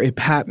acquire a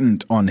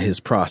patent on his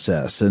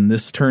process, and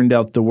this turned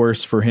out the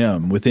worse for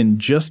him. Within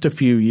just a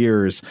few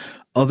years,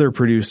 other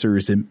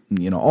producers,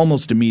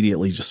 almost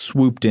immediately just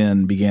swooped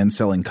in, began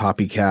selling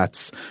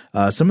copycats.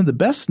 Some of the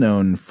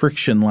best-known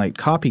Friction Light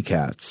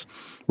copycats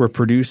were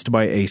produced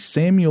by a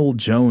Samuel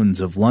Jones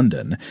of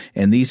London,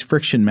 and these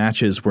friction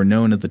matches were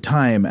known at the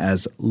time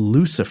as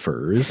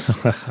lucifers.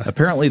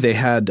 Apparently they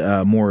had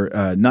more,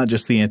 not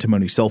just the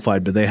antimony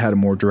sulfide, but they had a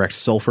more direct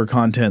sulfur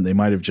content. They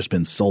might have just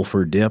been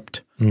sulfur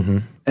dipped.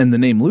 And the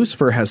name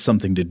Lucifer has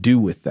something to do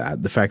with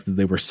that. The fact that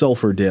they were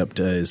sulfur dipped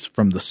is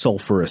from the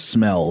sulfurous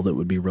smell that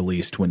would be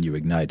released when you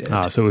ignite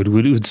it. So it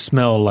would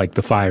smell like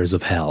the fires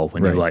of hell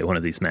when you light one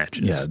of these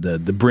matches. Yeah,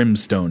 the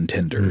brimstone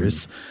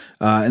tinders.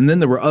 And then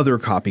there were other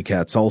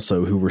copycats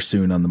also who were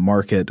soon on the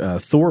market.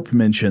 Thorpe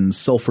mentions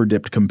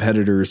sulfur-dipped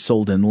competitors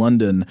sold in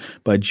London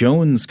by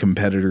Jones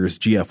competitors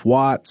G.F.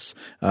 Watts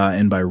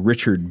and by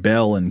Richard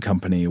Bell and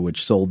Company,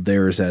 which sold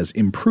theirs as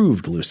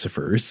improved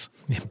Lucifers.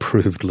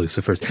 Improved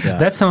Lucifers. Yeah.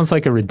 That sounds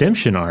like a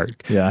redemption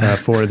arc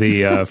for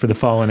the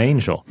fallen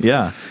angel.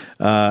 Yeah.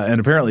 And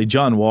apparently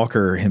John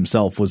Walker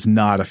himself was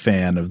not a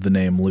fan of the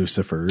name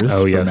Lucifers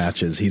for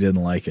matches. He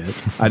didn't like it.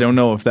 I don't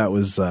know if that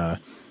was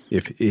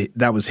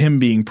that was him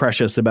being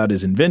precious about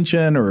his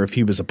invention or if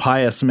he was a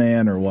pious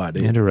man or what.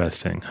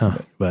 Interesting, huh?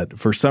 But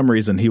for some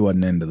reason, he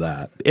wasn't into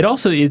that. It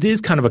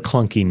is kind of a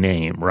clunky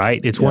name, right?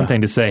 It's one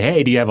thing to say,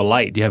 hey, do you have a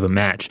light? Do you have a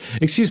match?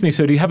 Excuse me,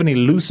 sir, do you have any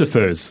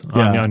Lucifers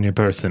on your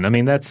person? I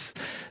mean, that's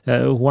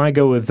why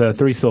go with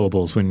 3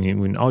 syllables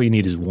when all you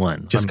need is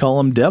one? Just call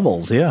them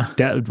devils,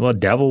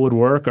 devil would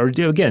work. Or,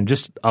 again,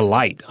 just a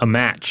light, a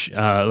match.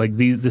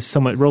 This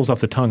somewhat rolls off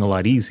the tongue a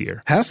lot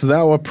easier. Hast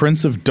thou a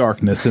prince of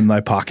darkness in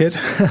thy pocket?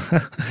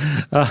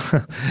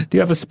 Do you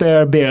have a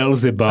spare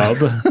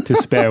Beelzebub to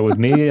spare with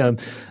me?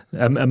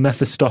 A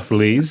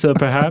Mephistopheles,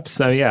 perhaps.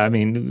 I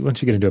mean,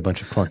 once you get into a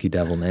bunch of clunky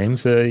devil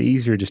names,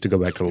 easier just to go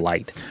back to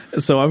light.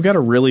 So I've got a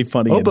really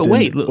funny. Oh, but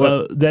wait,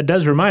 that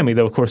does remind me,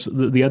 though. Of course,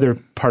 the other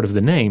part of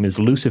the name is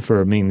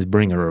Lucifer means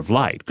bringer of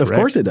light. Correct? Of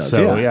course, it does.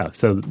 So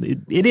so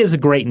it is a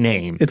great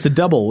name. It's a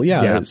double,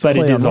 but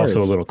it is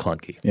also a little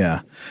clunky.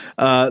 Yeah.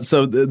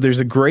 So there's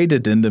a great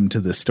addendum to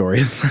this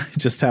story that I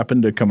just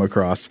happened to come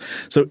across.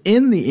 So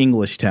in the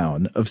English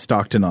town of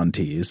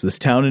Stockton-on-Tees, this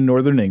town in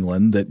northern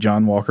England that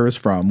John Walker is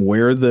from,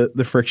 where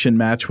the friction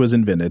match was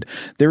invented,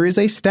 there is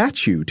a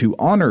statue to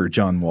honor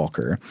John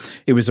Walker.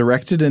 It was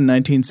erected in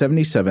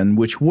 1977,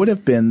 which would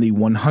have been the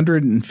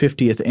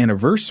 150th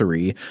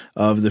anniversary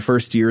of the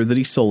first year that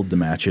he sold the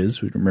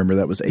matches. Remember,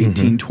 that was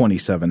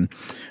 1827.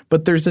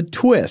 But there's a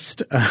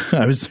twist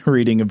I was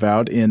reading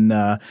about in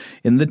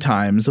the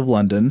Times of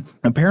London.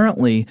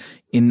 Apparently,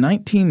 in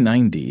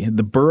 1990,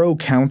 the Borough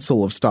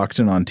Council of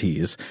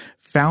Stockton-on-Tees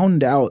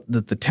found out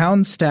that the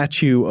town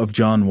statue of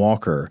John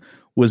Walker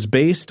was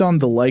based on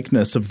the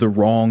likeness of the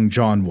wrong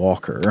John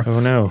Walker. Oh,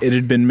 no. It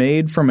had been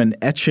made from an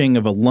etching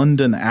of a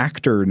London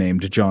actor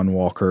named John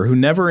Walker, who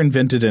never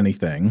invented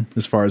anything,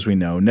 as far as we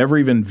know, never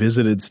even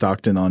visited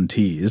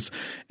Stockton-on-Tees.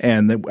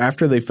 And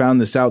after they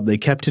found this out, they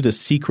kept it a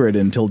secret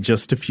until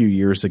just a few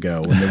years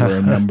ago when there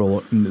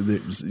were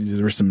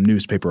there were some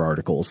newspaper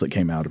articles that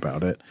came out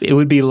about it. It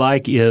would be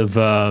like if,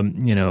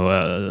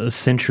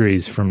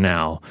 centuries from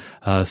now,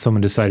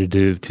 someone decided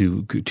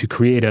to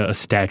create a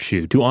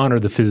statue to honor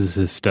the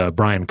physicist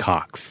Brian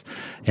Cox,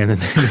 and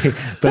then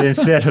but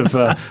instead of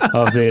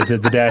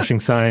the dashing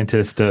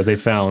scientist, they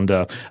found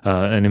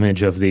an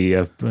image of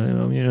the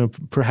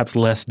perhaps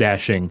less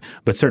dashing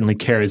but certainly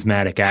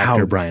charismatic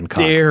actor Brian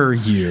Cox. How dare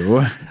you?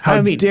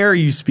 How dare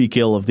you speak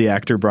ill of the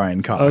actor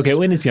Brian Cox? Okay,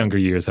 well, in his younger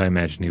years, I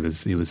imagine he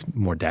was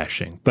more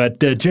dashing, but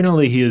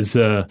generally he is.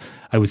 I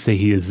would say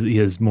he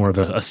is more of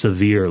a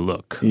severe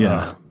look.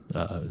 Yeah.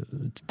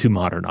 To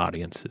modern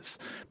audiences,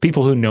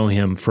 people who know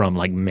him from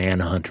like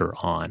Manhunter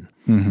on.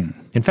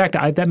 Mm-hmm. In fact,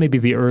 that may be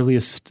the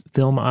earliest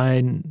film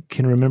I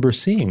can remember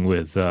seeing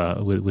with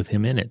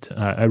him in it.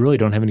 I really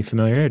don't have any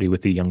familiarity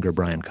with the younger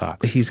Brian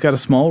Cox. He's got a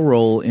small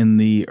role in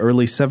the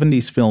early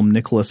 70s film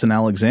Nicholas and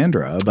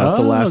Alexandra about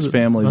the last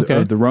family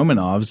of the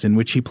Romanovs, in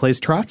which he plays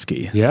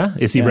Trotsky. Yeah?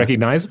 Is he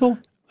recognizable?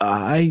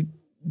 I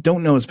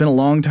don't know. It's been a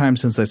long time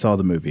since I saw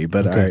the movie,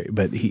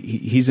 but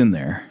he's in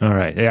there. All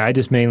right. Yeah, I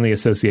just mainly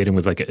associate him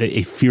with like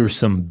a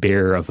fearsome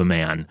bear of a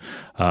man,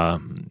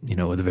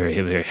 with a very,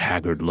 very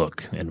haggard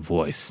look and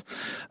voice.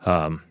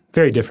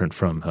 Very different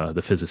from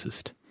the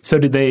physicist. So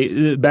did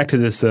they back to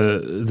this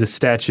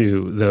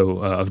statue though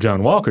of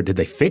John Walker? Did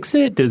they fix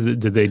it?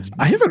 Did they?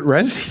 I haven't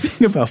read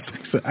anything about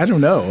fix it. I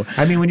don't know.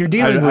 I mean, when you're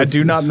dealing, I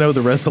do not know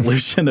the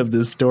resolution of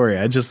this story.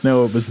 I just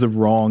know it was the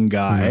wrong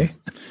guy.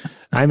 Mm-hmm.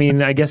 I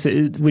mean, I guess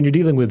when you're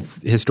dealing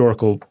with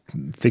historical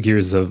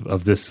figures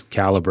of this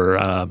caliber,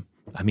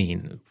 I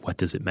mean, what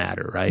does it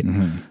matter, right?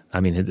 Mm-hmm.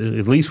 I mean,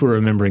 at least we're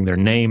remembering their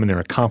name and their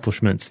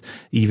accomplishments,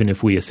 even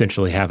if we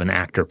essentially have an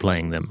actor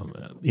playing them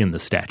in the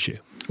statue.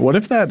 What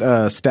if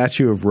that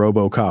statue of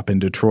RoboCop in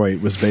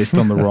Detroit was based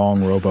on the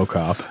wrong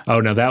RoboCop? Oh,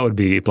 no, that would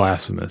be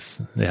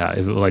blasphemous. Yeah,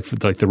 like the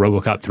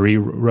RoboCop 3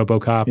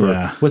 RoboCop?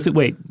 Yeah. Was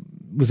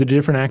it a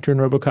different actor in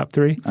RoboCop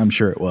 3? I'm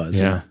sure it was,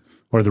 yeah.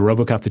 Or the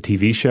RoboCop, the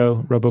TV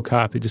show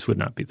RoboCop, it just would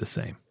not be the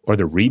same. Or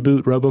the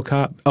reboot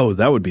RoboCop. Oh,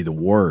 that would be the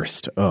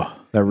worst. Oh,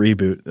 that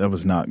reboot, that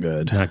was not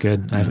good. Not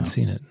good? I haven't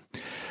seen it.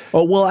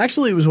 Oh, well,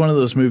 actually, it was one of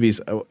those movies.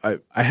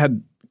 I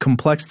had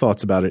complex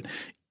thoughts about it.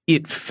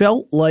 It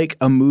felt like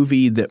a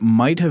movie that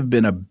might have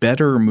been a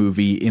better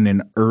movie in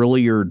an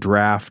earlier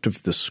draft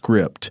of the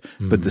script,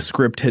 but the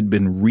script had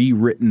been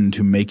rewritten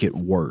to make it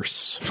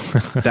worse.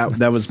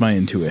 That was my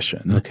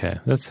intuition. Okay,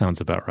 that sounds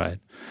about right.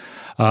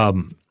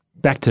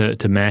 Back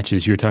to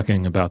matches, you were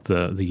talking about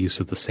the use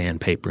of the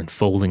sandpaper and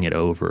folding it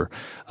over.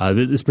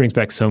 This brings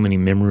back so many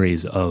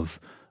memories of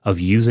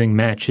using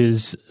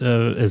matches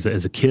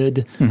as a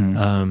kid.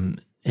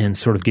 And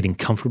sort of getting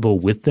comfortable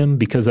with them,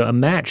 because a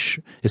match,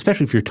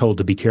 especially if you're told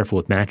to be careful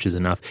with matches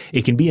enough,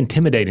 it can be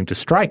intimidating to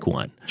strike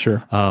one.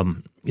 Sure.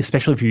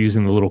 Especially if you're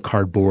using the little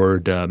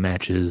cardboard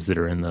matches that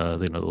are in the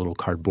little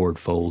cardboard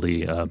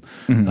foldy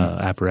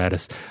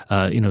apparatus.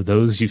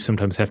 Those you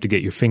sometimes have to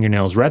get your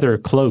fingernails rather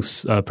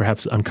close,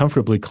 perhaps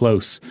uncomfortably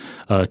close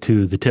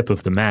to the tip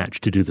of the match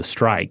to do the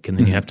strike, and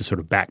then you have to sort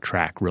of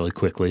backtrack really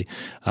quickly,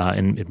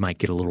 and it might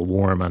get a little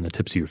warm on the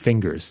tips of your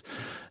fingers.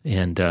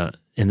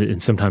 And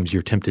sometimes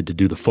you're tempted to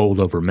do the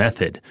fold-over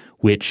method,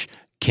 which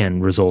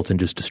can result in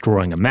just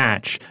destroying a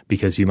match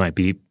because you might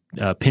be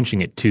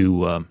pinching it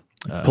to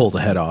pull the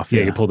head off.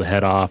 Yeah, you pull the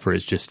head off, or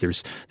it's just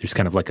there's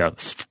kind of like a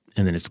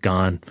and then it's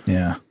gone.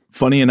 Yeah.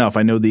 Funny enough,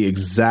 I know the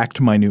exact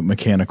minute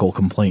mechanical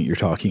complaint you're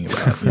talking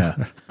about.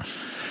 Yeah.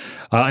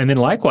 And then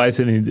likewise,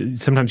 I mean,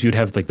 sometimes you'd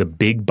have like the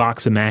big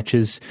box of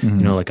matches,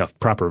 like a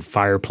proper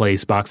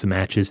fireplace box of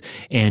matches,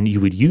 and you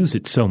would use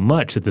it so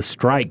much that the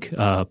strike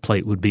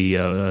plate would be,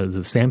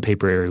 the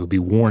sandpaper area would be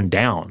worn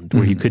down to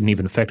where you couldn't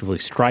even effectively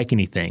strike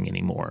anything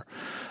anymore.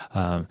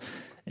 And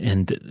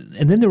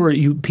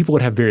then people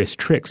would have various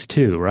tricks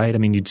too, right? I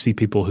mean, you'd see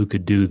people who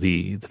could do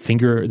the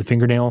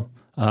fingernail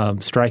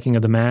striking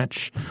of the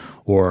match,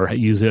 or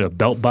use a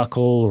belt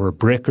buckle or a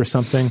brick or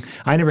something.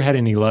 I never had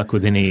any luck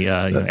with any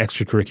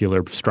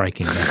extracurricular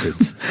striking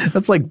methods.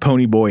 That's like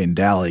Pony Boy and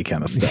Dally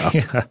kind of stuff.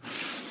 Yeah.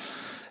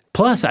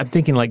 Plus, I'm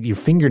thinking like your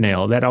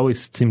fingernail, that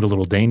always seemed a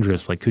little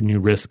dangerous. Like, couldn't you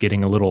risk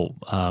getting a little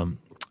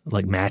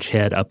like match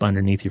head up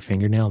underneath your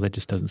fingernail? That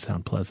just doesn't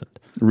sound pleasant.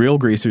 Real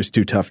greaser's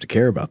too tough to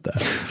care about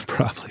that.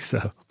 Probably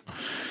so.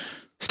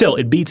 Still,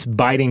 it beats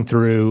biting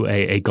through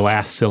a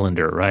glass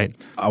cylinder, right?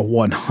 I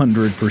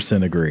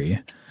 100% agree.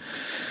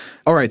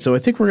 All right, so I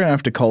think we're going to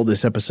have to call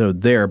this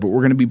episode there, but we're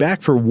going to be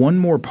back for one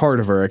more part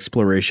of our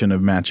exploration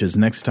of matches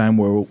next time,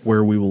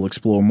 where we will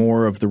explore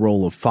more of the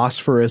role of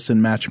phosphorus in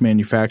match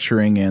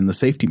manufacturing and the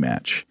safety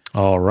match.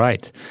 All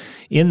right.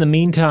 In the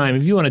meantime,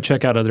 if you want to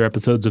check out other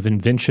episodes of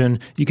Invention,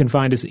 you can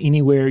find us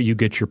anywhere you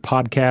get your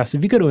podcasts.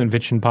 If you go to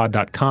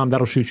inventionpod.com,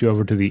 that'll shoot you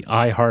over to the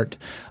iHeart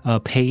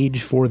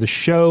page for the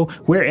show.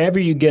 Wherever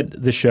you get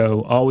the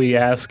show, all we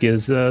ask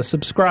is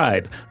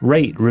subscribe,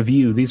 rate,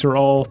 review. These are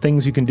all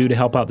things you can do to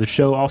help out the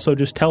show. Also,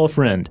 just tell a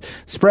friend.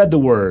 Spread the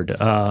word,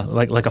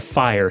 like a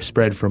fire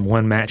spread from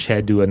one match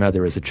head to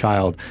another as a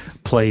child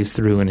plays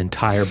through an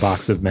entire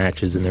box of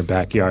matches in their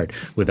backyard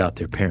without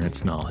their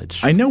parents'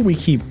 knowledge. I know we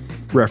keep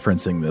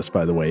referencing this,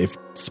 by the way. If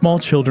small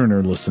children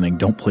are listening,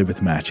 don't play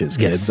with matches,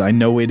 kids. Yes. I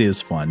know it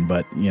is fun,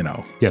 but,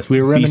 Yes,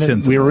 we were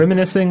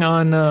reminiscing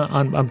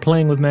on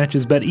playing with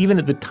matches, but even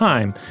at the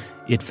time,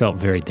 it felt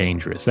very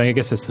dangerous. I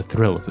guess that's the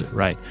thrill of it,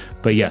 right?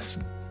 But yes,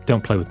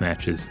 don't play with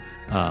matches.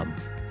 The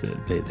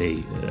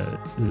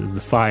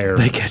fire.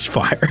 They catch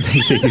fire.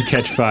 They do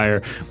catch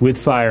fire. With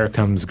fire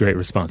comes great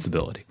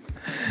responsibility.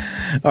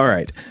 All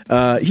right.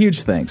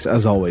 Huge thanks,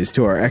 as always,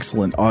 to our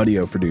excellent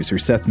audio producer,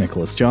 Seth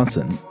Nicholas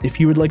Johnson. If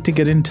you would like to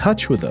get in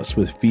touch with us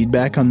with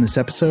feedback on this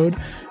episode,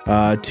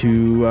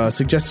 to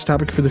suggest a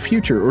topic for the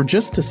future, or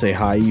just to say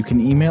hi, you can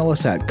email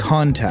us at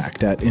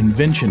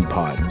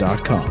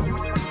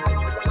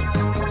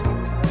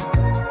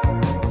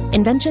contact@inventionpod.com.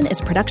 Invention is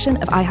a production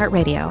of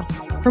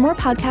iHeartRadio. For more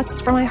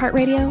podcasts from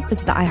iHeartRadio,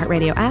 visit the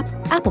iHeartRadio app,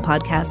 Apple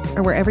Podcasts,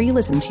 or wherever you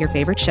listen to your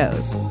favorite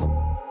shows.